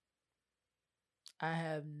 I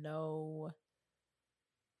have no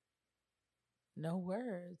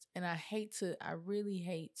words. And I really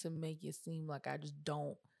hate to make it seem like I just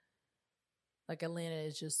don't, like Atlanta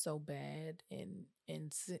is just so bad, and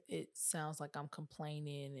it sounds like I'm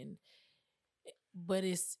complaining, but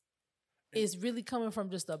it's really coming from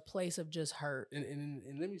just a place of just hurt.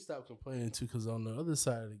 And let me stop complaining too, because on the other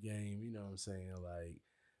side of the game, you know what I'm saying? Like,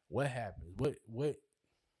 what happens?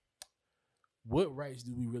 What rights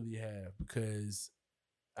do we really have? Because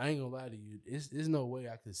I ain't gonna lie to you, there's no way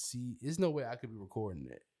I could see. There's no way I could be recording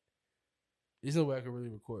that. There's no way I could really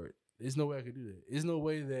record. There's no way I could do that. There's no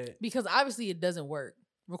way that, Because obviously it doesn't work.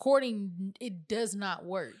 Recording, it does not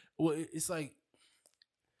work. well, it's like,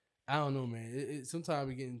 I don't know, man. Sometimes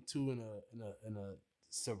we get into in a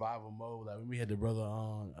survival mode. Like when we had the brother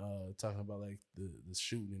on talking about like the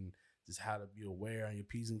shooting, just how to be aware on your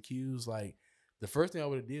P's and Q's. Like the first thing I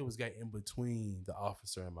would have did was get in between the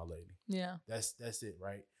officer and my lady. Yeah. That's it,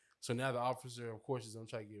 right? So now the officer, of course, is gonna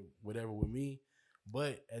try to get whatever with me.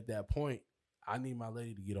 But at that point, I need my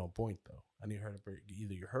lady to get on point though. I need her to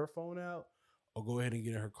either get her phone out or go ahead and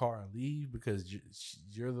get in her car and leave, because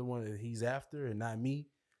you're the one that he's after and not me.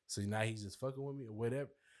 So now he's just fucking with me or whatever.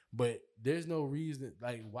 But there's no reason,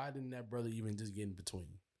 like, why didn't that brother even just get in between?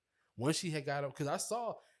 Once she had got up, because I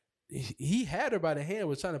saw he had her by the hand,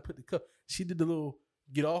 was trying to put the cup. She did the little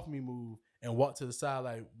get off me move and walked to the side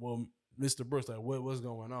like, well, Mr. Brooks, like, what's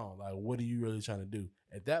going on? Like, what are you really trying to do?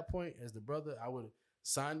 At that point, as the brother, I would have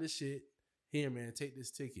signed this shit. Here, man, take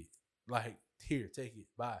this ticket. Like, here, take it.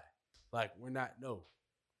 Bye. Like, we're not, no.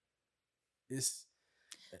 It's,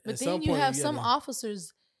 but then you have some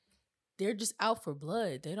officers, they're just out for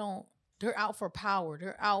blood. They're out for power.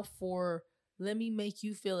 They're out for, let me make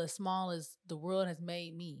you feel as small as the world has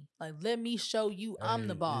made me. Like, let me show you I'm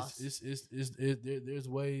the boss. There's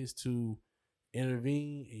ways to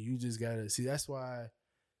intervene, and you just gotta see. That's why,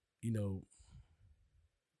 you know,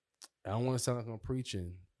 I don't want to sound like I'm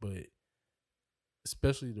preaching, but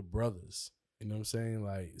especially the brothers, you know what I'm saying?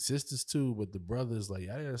 Like sisters too, but the brothers, like,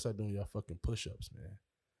 y'all gotta start doing y'all fucking push-ups, man.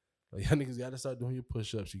 Like, y'all niggas gotta start doing your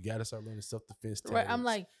push-ups. You gotta start learning self-defense tactics. Right, I'm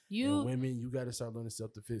like, and women, you gotta start learning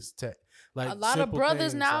self-defense tactics. Like a lot of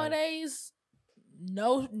brothers things, nowadays,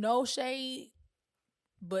 no shade,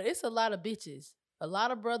 but it's a lot of bitches. A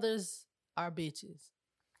lot of brothers are bitches.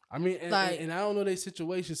 I mean, and I don't know their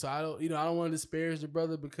situation, so I don't want to disparage the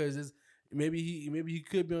brother, because it's maybe he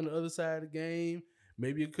could be on the other side of the game.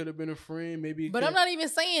 Maybe it could have been a friend. But I'm not even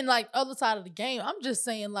saying like other side of the game. I'm just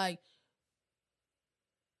saying like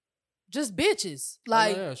just bitches.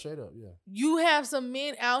 Like, yeah, straight up, yeah. You have some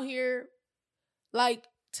men out here like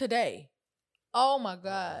today. Oh my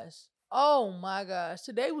gosh.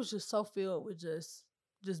 Today was just so filled with just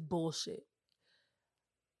bullshit.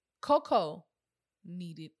 Coco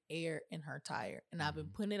needed air in her tire, and I've been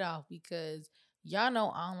putting it off because y'all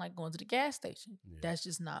know I don't like going to the gas station. Yeah. That's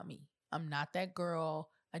just not me. I'm not that girl.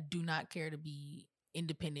 I do not care to be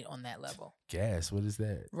independent on that level. Gas. What is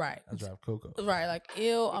that? Right. I drive Coco. Right. Like,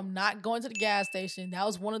 ew, I'm not going to the gas station. That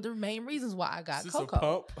was one of the main reasons why I got Is this a Coco.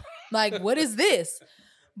 pump? Like, what is this?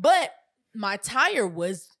 But my tire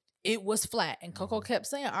was flat. And Coco kept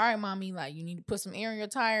saying, all right, mommy, like, you need to put some air in your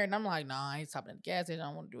tire. And I'm like, nah, I ain't stopping at the gas station. I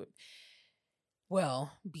don't want to do it.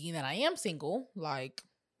 Well, being that I am single, like,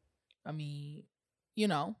 I mean, you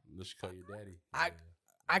know, Let's call your daddy.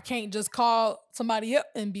 I can't just call somebody up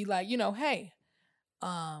and be like, you know, hey.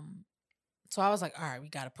 So I was like, all right, we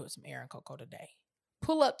got to put some air in Coco today.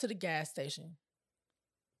 Pull up to the gas station.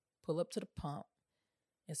 Pull up to the pump.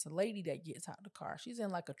 It's a lady that gets out of the car. She's in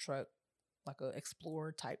like a truck, like an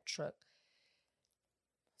Explorer type truck.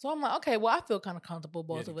 So I'm like, okay, well, I feel kind of comfortable.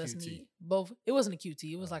 Both of us QT. need both. It wasn't a QT.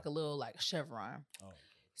 It was like a little like Chevron. Oh.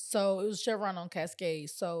 So it was Chevron on Cascade.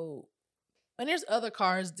 So, and there's other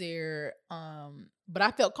cars there. But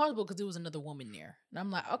I felt comfortable because there was another woman there. And I'm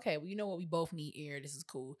like, okay, well, you know what? We both need air. This is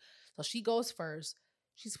cool. So she goes first.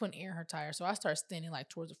 She's putting air in her tire. So I start standing like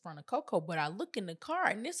towards the front of Coco. But I look in the car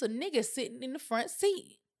and there's a nigga sitting in the front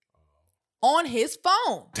seat on his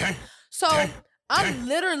phone. Dang. So Dang. I'm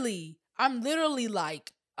literally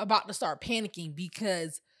like about to start panicking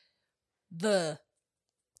because the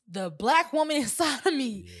black woman inside of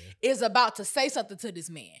me is about to say something to this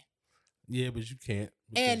man. Yeah, but you can't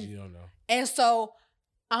because And- you don't know. And so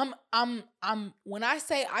I'm when I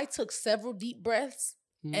say I took several deep breaths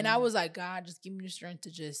and I was like, God, just give me the strength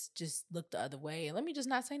to just look the other way and let me just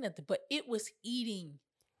not say nothing. But it was eating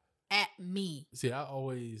at me. See, I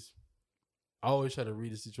always try to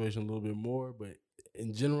read the situation a little bit more, but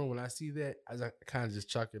in general, when I see that, I kind of just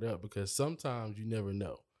chalk it up because sometimes you never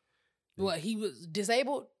know. What, he was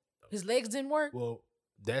disabled? His legs didn't work? Well,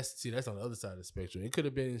 that's on the other side of the spectrum. It could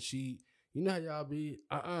have been you know how y'all be,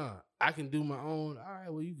 I can do my own. All right,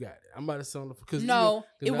 well, you got it. I'm about to sell because No,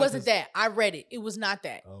 it wasn't that. I read it. It was not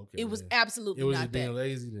that. Okay, It was then. absolutely It was not just being that.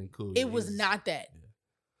 lazy, then cool. It was not that.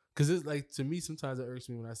 Because it's like, to me, sometimes it irks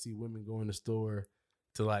me when I see women go in the store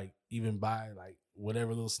to like even buy like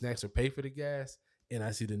whatever little snacks or pay for the gas, and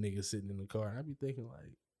I see the nigga sitting in the car, and I be thinking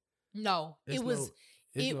like, No, there's it was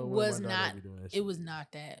there's it no way was my daughter not be doing that it shit. was not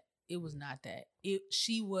that. It was not that.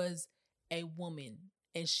 She was a woman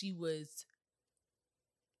and she was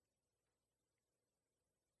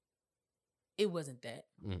it wasn't that.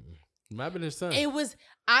 Might have been his son. It was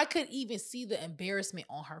I could even see the embarrassment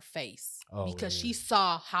on her face because yeah. she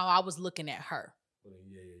saw how I was looking at her.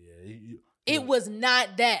 Yeah. It was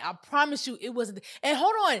not that. I promise you, it wasn't. And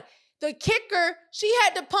hold on, the kicker, she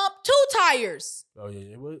had to pump 2 tires. Oh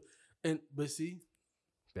yeah, it was. But see,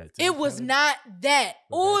 back to It the was account- not that.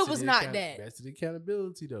 but Oh, back it to was the not account- that. That's the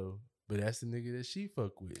accountability though. But that's the nigga that she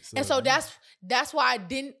fuck with. And so that's why I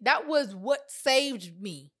didn't. That was what saved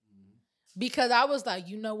me, because I was like,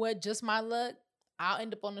 you know what? Just my luck. I'll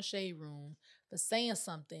end up on the shade room for saying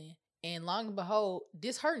something, and long and behold,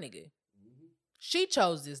 this her nigga. She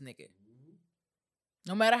chose this nigga.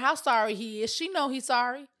 No matter how sorry he is, she know he's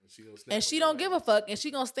sorry. And she don't give a fuck, and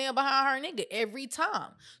she gonna stand behind her nigga every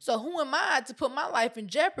time. So who am I to put my life in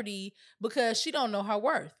jeopardy because she don't know her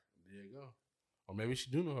worth? There you go. Or maybe she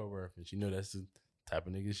do know her worth, and she know that's the type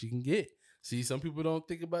of nigga she can get. See, some people don't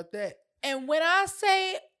think about that. And when I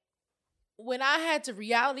had to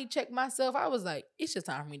reality check myself, I was like, it's just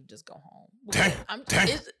time for me to just go home. Because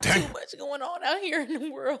it's too much going on out here in the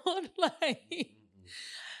world. Like,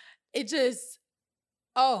 it just,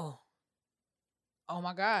 oh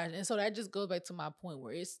my gosh. And so that just goes back to my point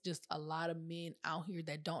where it's just a lot of men out here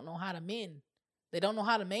that don't know how to men. They don't know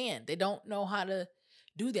how to man. They don't know how to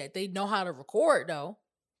do that. They know how to record though.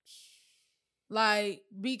 Like,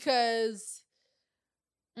 because,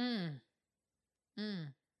 and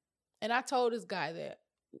I told this guy that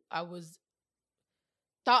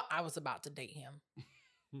thought I was about to date him.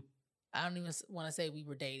 I don't even want to say we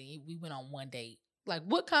were dating. We went on one date. Like,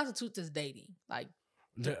 what constitutes as dating? Like,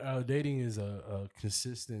 Dating is a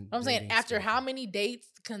consistent. I'm saying dating after how schedule. many dates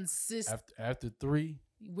consist? After 3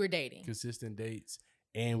 We're dating. consistent dates,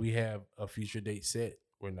 and we have a future date set,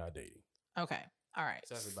 we're not dating. Okay. All right.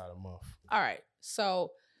 So that's about a month. All right.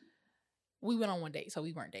 So we went on one date, so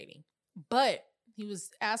we weren't dating. But he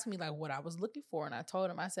was asking me like what I was looking for, and I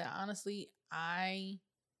told him, I said, honestly, I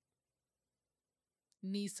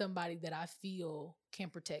need somebody that I feel can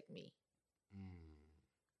protect me.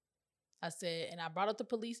 I said, and I brought up the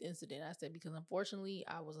police incident. I said, because unfortunately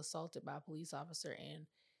I was assaulted by a police officer, and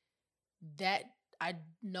that I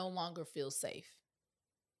no longer feel safe.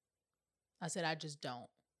 I said, I just don't.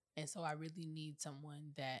 And so I really need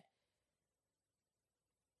someone that,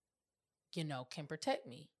 you know, can protect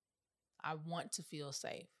me. I want to feel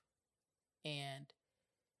safe. And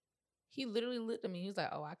He literally looked at me. He was like,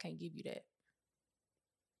 "Oh, I can't give you that."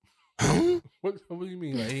 What do you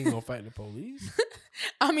mean? Like he ain't gonna fight the police?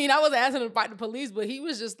 I mean, I wasn't asking him to fight the police, but he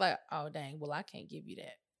was just like, "Oh, dang. Well, I can't give you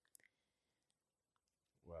that."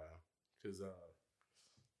 Wow. Cause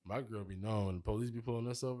my girl be knowing when the police be pulling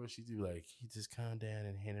us over, she be like, "You just calm down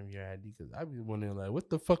and hand him your ID." Cause I be wondering like, what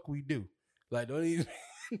the fuck we do? Like, don't even.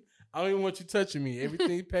 I don't even want you touching me.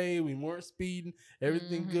 Everything paid. We weren't speeding.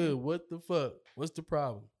 Everything Mhm. good. What the fuck? What's the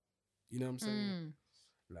problem? You know what I'm saying? Mm.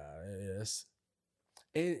 Nah, that's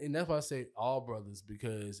and that's why I say all brothers,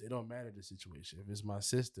 because it don't matter the situation. If it's my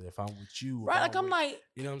sister, if I'm with you, if Right? Like I'm with- like,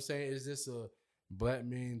 you know what I'm saying? Is this a black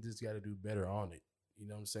man just got to do better on it? You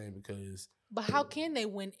know what I'm saying? Because but how can they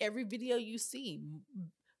when every video you see,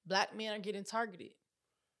 black men are getting targeted?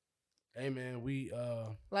 hey man, we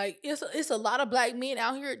Like it's a lot of black men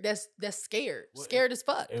out here that's scared, Well, scared as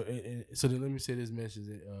fuck. so then let me say this message.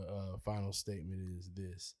 Final statement is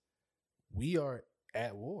this: we are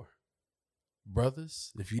at war,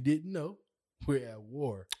 brothers. If you didn't know, we're at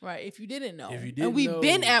war. Right? If you didn't know, If you didn't and we've know,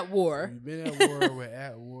 been at war. We've been at war. We're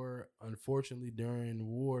at war. Unfortunately, during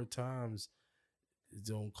war times, it's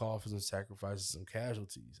gonna call for some sacrifices, some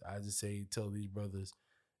casualties. I just say, tell these brothers,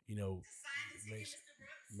 you know,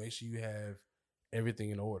 make sure you have everything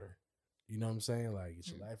in order. You know what I'm saying? Like, get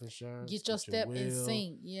your life insurance, Get your step in will,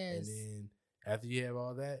 sync. and Yes. then after you have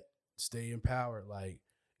all that, stay empowered. Like,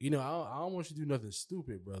 you know, I don't want you to do nothing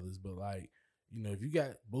stupid, brothers, but like, you know, if you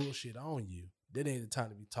got bullshit on you, that ain't the time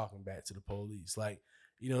to be talking back to the police. Like,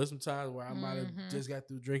 you know, there's some times where I might have Mhm. just got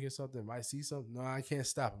through drinking something, might see something. No, I can't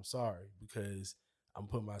stop. I'm sorry, because I'm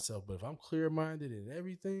putting myself. But if I'm clear minded and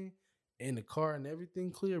everything, in the car and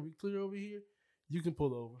everything clear, we clear over here, you can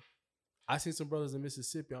pull over. I seen some brothers in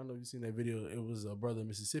Mississippi. I don't know if you've seen that video. It was a brother in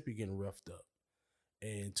Mississippi getting roughed up,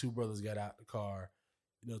 and two brothers got out the car,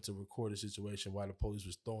 you know, to record the situation while the police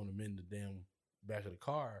was throwing them in the damn back of the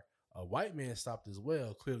car. A white man stopped as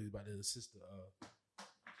well, clearly about to assist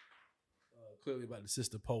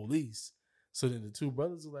the police. So then the two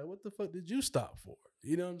brothers were like, "What the fuck did you stop for?"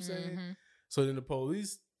 You know what I'm saying? Mhm. So then the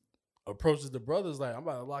police approaches the brothers like, "I'm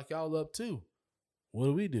about to lock y'all up too. What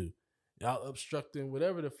do we do? Y'all obstructing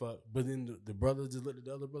whatever the fuck." But then the brothers just looked at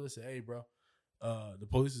the other brother and said, "Hey, bro, the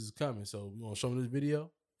police is coming. So we gonna show them this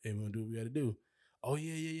video and we're gonna do what we gotta do." "Oh,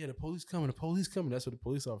 yeah. The police coming. That's what the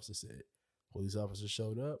police officer said. Police officer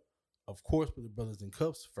showed up. Of course, put the brothers in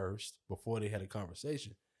cuffs first before they had a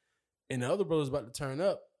conversation. And the other brother's about to turn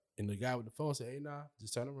up. And the guy with the phone said, "Hey, nah,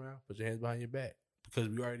 just turn around. Put your hands behind your back." Because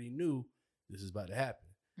we already knew this is about to happen.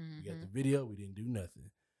 We got the Mhm. video. We didn't do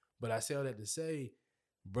nothing. But I say all that to say,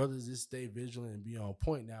 brothers, just stay vigilant and be on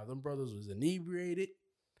point. Now, them brothers was inebriated,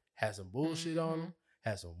 had some bullshit on them,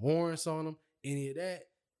 had some warrants on them, any of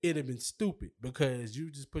that, it'd have been stupid because you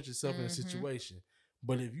just put yourself in a situation.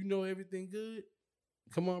 But if you know everything good,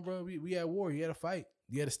 come on, bro. We at war. You got to fight.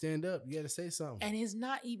 You got to stand up. You got to say something. And it's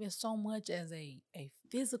not even so much as a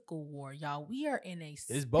physical war, y'all. We are in a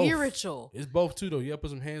It's both. spiritual. It's both too, though. You got to put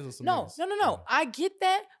some hands on some No. niggas. Yeah. I get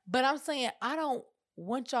that, but I'm saying I don't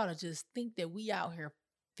want y'all to just think that we out here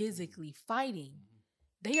physically fighting.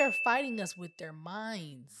 They are fighting us with their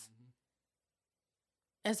minds.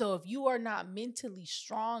 And so if you are not mentally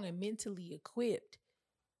strong and mentally equipped,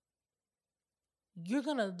 you're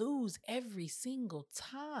going to lose every single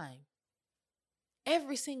time.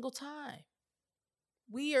 Every single time.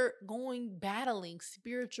 We are battling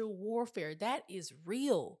spiritual warfare. That is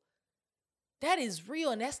real. That is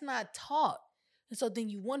real, and that's not taught. And so then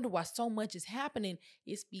you wonder why so much is happening.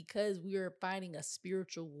 It's because we are fighting a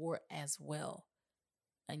spiritual war as well.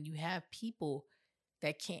 And you have people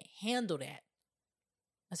that can't handle that.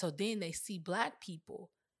 And so then they see Black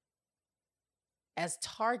people as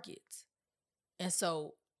targets. And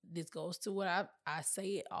so this goes to what I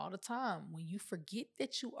say it all the time. When you forget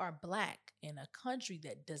that you are Black in a country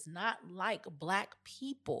that does not like Black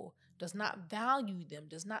people, does not value them,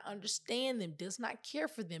 does not understand them, does not care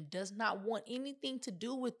for them, does not want anything to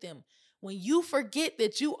do with them. When you forget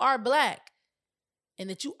that you are Black and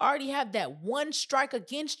that you already have that one strike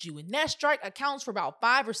against you, and that strike accounts for about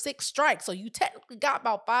 5 or 6 strikes. So you technically got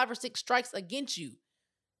about 5 or 6 strikes against you.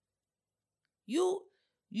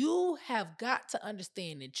 You have got to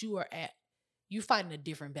understand that you're fighting a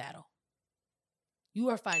different battle. You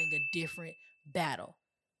are fighting a different battle.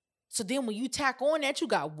 So then when you tack on that, you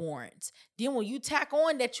got warrants. Then when you tack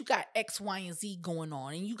on that, you got X, Y, and Z going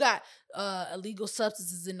on. And you got illegal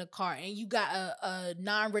substances in the car. And you got a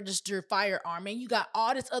non-registered firearm. And you got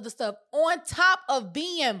all this other stuff on top of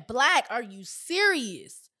being Black. Are you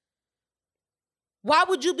serious? Why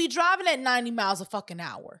would you be driving at 90 miles a fucking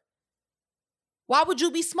hour? Why would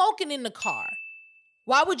you be smoking in the car?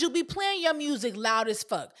 Why would you be playing your music loud as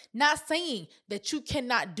fuck? Not saying that you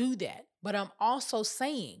cannot do that, but I'm also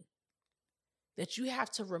saying that you have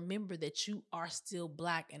to remember that you are still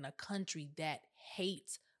black in a country that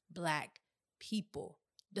hates black people,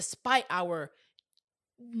 despite our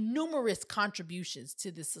numerous contributions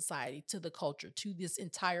to this society, to the culture, to this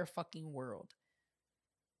entire fucking world.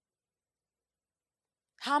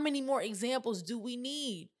 How many more examples do we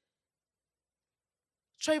need?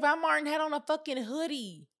 Trayvon Martin had on a fucking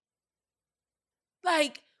hoodie.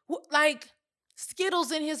 Like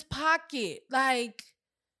Skittles in his pocket. Like,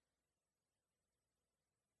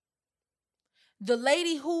 the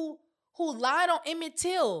lady who lied on Emmett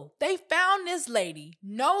Till, they found this lady,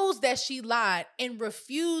 knows that she lied, and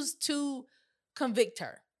refused to convict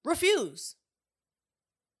her. Refuse.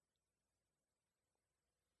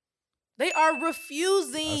 They are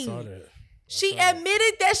refusing. I saw that. She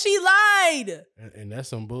admitted that she lied. And that's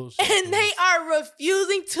some bullshit. And they are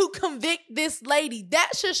refusing to convict this lady.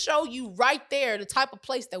 That should show you right there the type of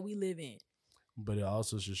place that we live in. But it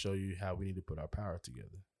also should show you how we need to put our power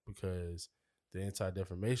together. Because the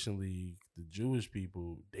Anti-Defamation League, the Jewish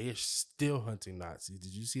people, they're still hunting Nazis.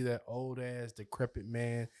 Did you see that old ass decrepit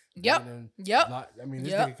man? Yep. I mean,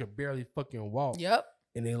 this nigga could barely fucking walk. Yep.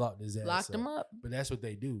 And they locked his ass Locked him up. But that's what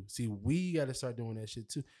they do. See, we got to start doing that shit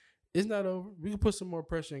too. It's not over. We can put some more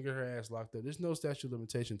pressure and get her ass locked up. There's no statute of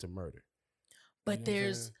limitation to murder. But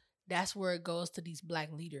that's where it goes to these black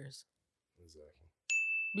leaders. Exactly.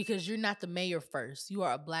 Because you're not the mayor first. You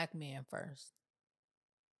are a black man first.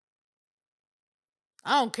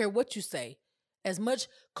 I don't care what you say. As much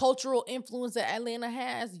cultural influence that Atlanta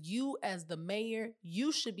has, you as the mayor,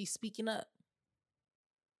 you should be speaking up.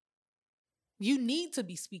 You need to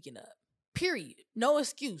be speaking up. Period. No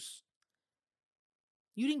excuse.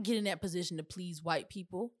 You didn't get in that position to please white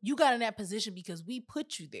people. You got in that position because we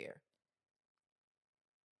put you there.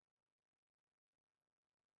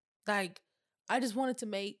 Like, I wanted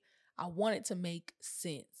to make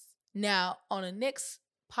sense. Now, on the next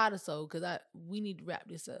podisode, because we need to wrap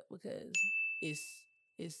this up because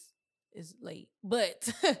it's late.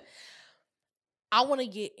 But I want to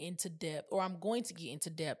get into depth, or I'm going to get into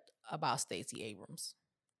depth about Stacey Abrams.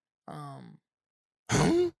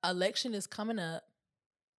 Election is coming up.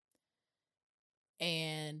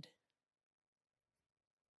 And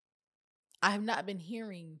I have not been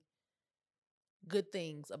hearing good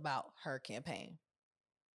things about her campaign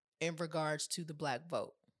in regards to the black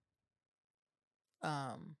vote.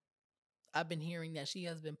 I've been hearing that she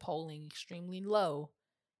has been polling extremely low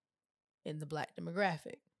in the black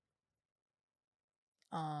demographic.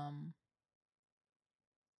 And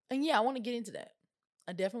yeah, I want to get into that.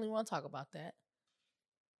 I definitely want to talk about that.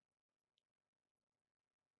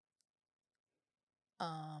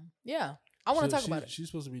 Yeah, I want to talk about it. She's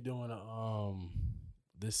supposed to be doing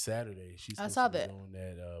this Saturday. I saw that. Doing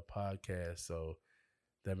that podcast. So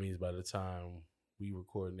that means by the time we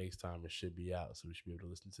record next time, it should be out. So we should be able to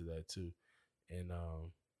listen to that too. And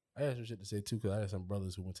I had some shit to say too, because I had some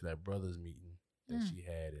brothers who went to that brothers meeting that she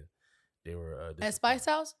had, and they were at Spice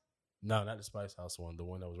House. No, not the Spice House one. The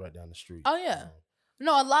one that was right down the street. Oh yeah.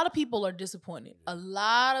 No, a lot of people are disappointed. A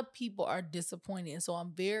lot of people are disappointed. And so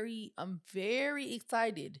I'm very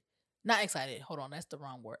excited. Not excited. Hold on. That's the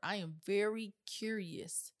wrong word. I am very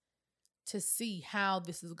curious to see how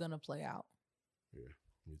this is going to play out. Yeah,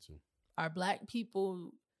 me too. Are black people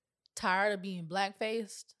tired of being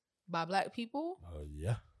black-faced by black people?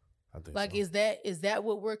 Yeah, I think like, so. is that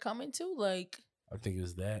what we're coming to? Like, I think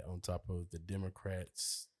it's that on top of the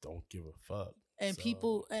Democrats don't give a fuck. And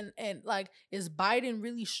people, and like, is Biden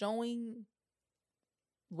really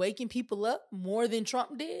waking people up more than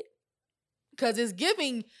Trump did? Because it's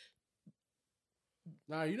giving.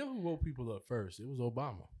 Nah, you know who woke people up first? It was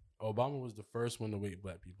Obama. Obama was the first one to wake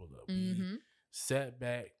black people up. Mm-hmm. He sat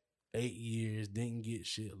back 8 years, didn't get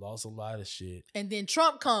shit, lost a lot of shit. And then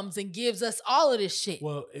Trump comes and gives us all of this shit.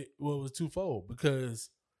 Well, it was twofold, because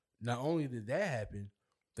not only did that happen,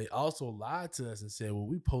 they also lied to us and said, well,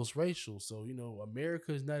 we post-racial. So,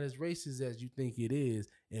 America is not as racist as you think it is.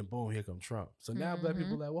 And boom, here come Trump. So now black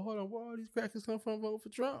people are like, well, hold on, where all these crackers come from voting for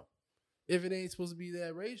Trump? If it ain't supposed to be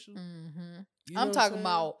that racial. Mm-hmm. I'm talking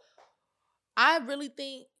about, I really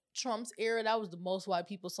think Trump's era, that was the most white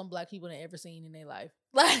people some black people had ever seen in their life.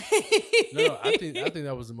 Like, no, I think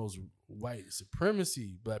that was the most white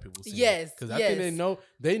supremacy black people seen. Yes, because I think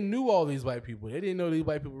they knew all these white people. They didn't know these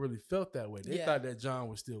white people really felt that way. They thought that John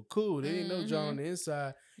was still cool. They didn't know John on the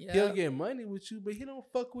inside. He'll get money with you, but he don't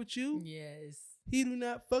fuck with you. Yes. He do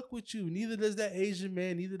not fuck with you. Neither does that Asian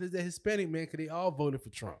man. Neither does that Hispanic man, because they all voted for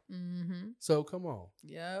Trump. Mm-hmm. So come on.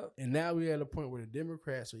 Yep. And now we're at a point where the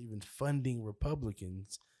Democrats are even funding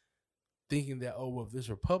Republicans, thinking that, oh, well, if this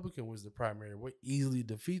Republican was the primary, we'll easily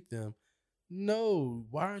defeat them. No,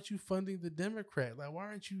 why aren't you funding the Democrat? Like, why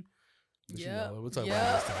aren't you? Yep. We'll talk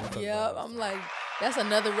about this time. We'll talk Yep. about this I'm time. like, that's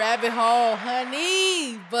another rabbit hole,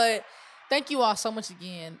 honey. But thank you all so much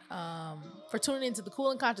again for tuning into the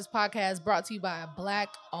Cool and Conscious podcast, brought to you by a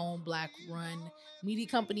Black-owned, Black-run media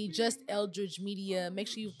company, Just Eldridge Media. Make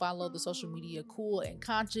sure you follow the social media Cool and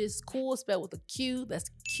Conscious. Cool spelled with a Q.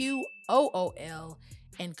 That's QOOL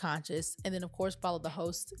and Conscious. And then, of course, follow the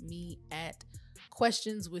host, me, at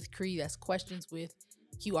Questions with Cree. That's Questions with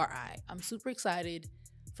QRI. I'm super excited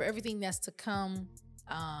for everything that's to come.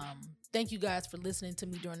 Thank you guys for listening to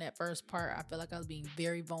me during that first part. I feel like I was being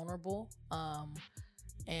very vulnerable.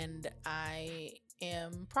 And I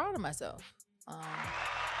am proud of myself.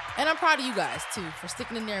 And I'm proud of you guys too for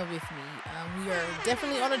sticking in there with me. We are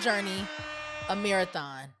definitely on a journey, a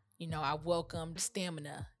marathon. You know, I welcomed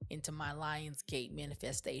stamina into my Lionsgate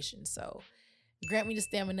manifestation. So grant me the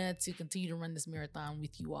stamina to continue to run this marathon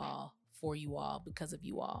with you all, for you all, because of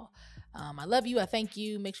you all. I love you. I thank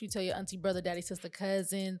you. Make sure you tell your auntie, brother, daddy, sister,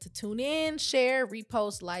 cousin to tune in, share,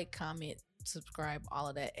 repost, like, comment, subscribe, all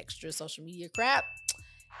of that extra social media crap.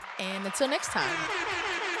 And until next time.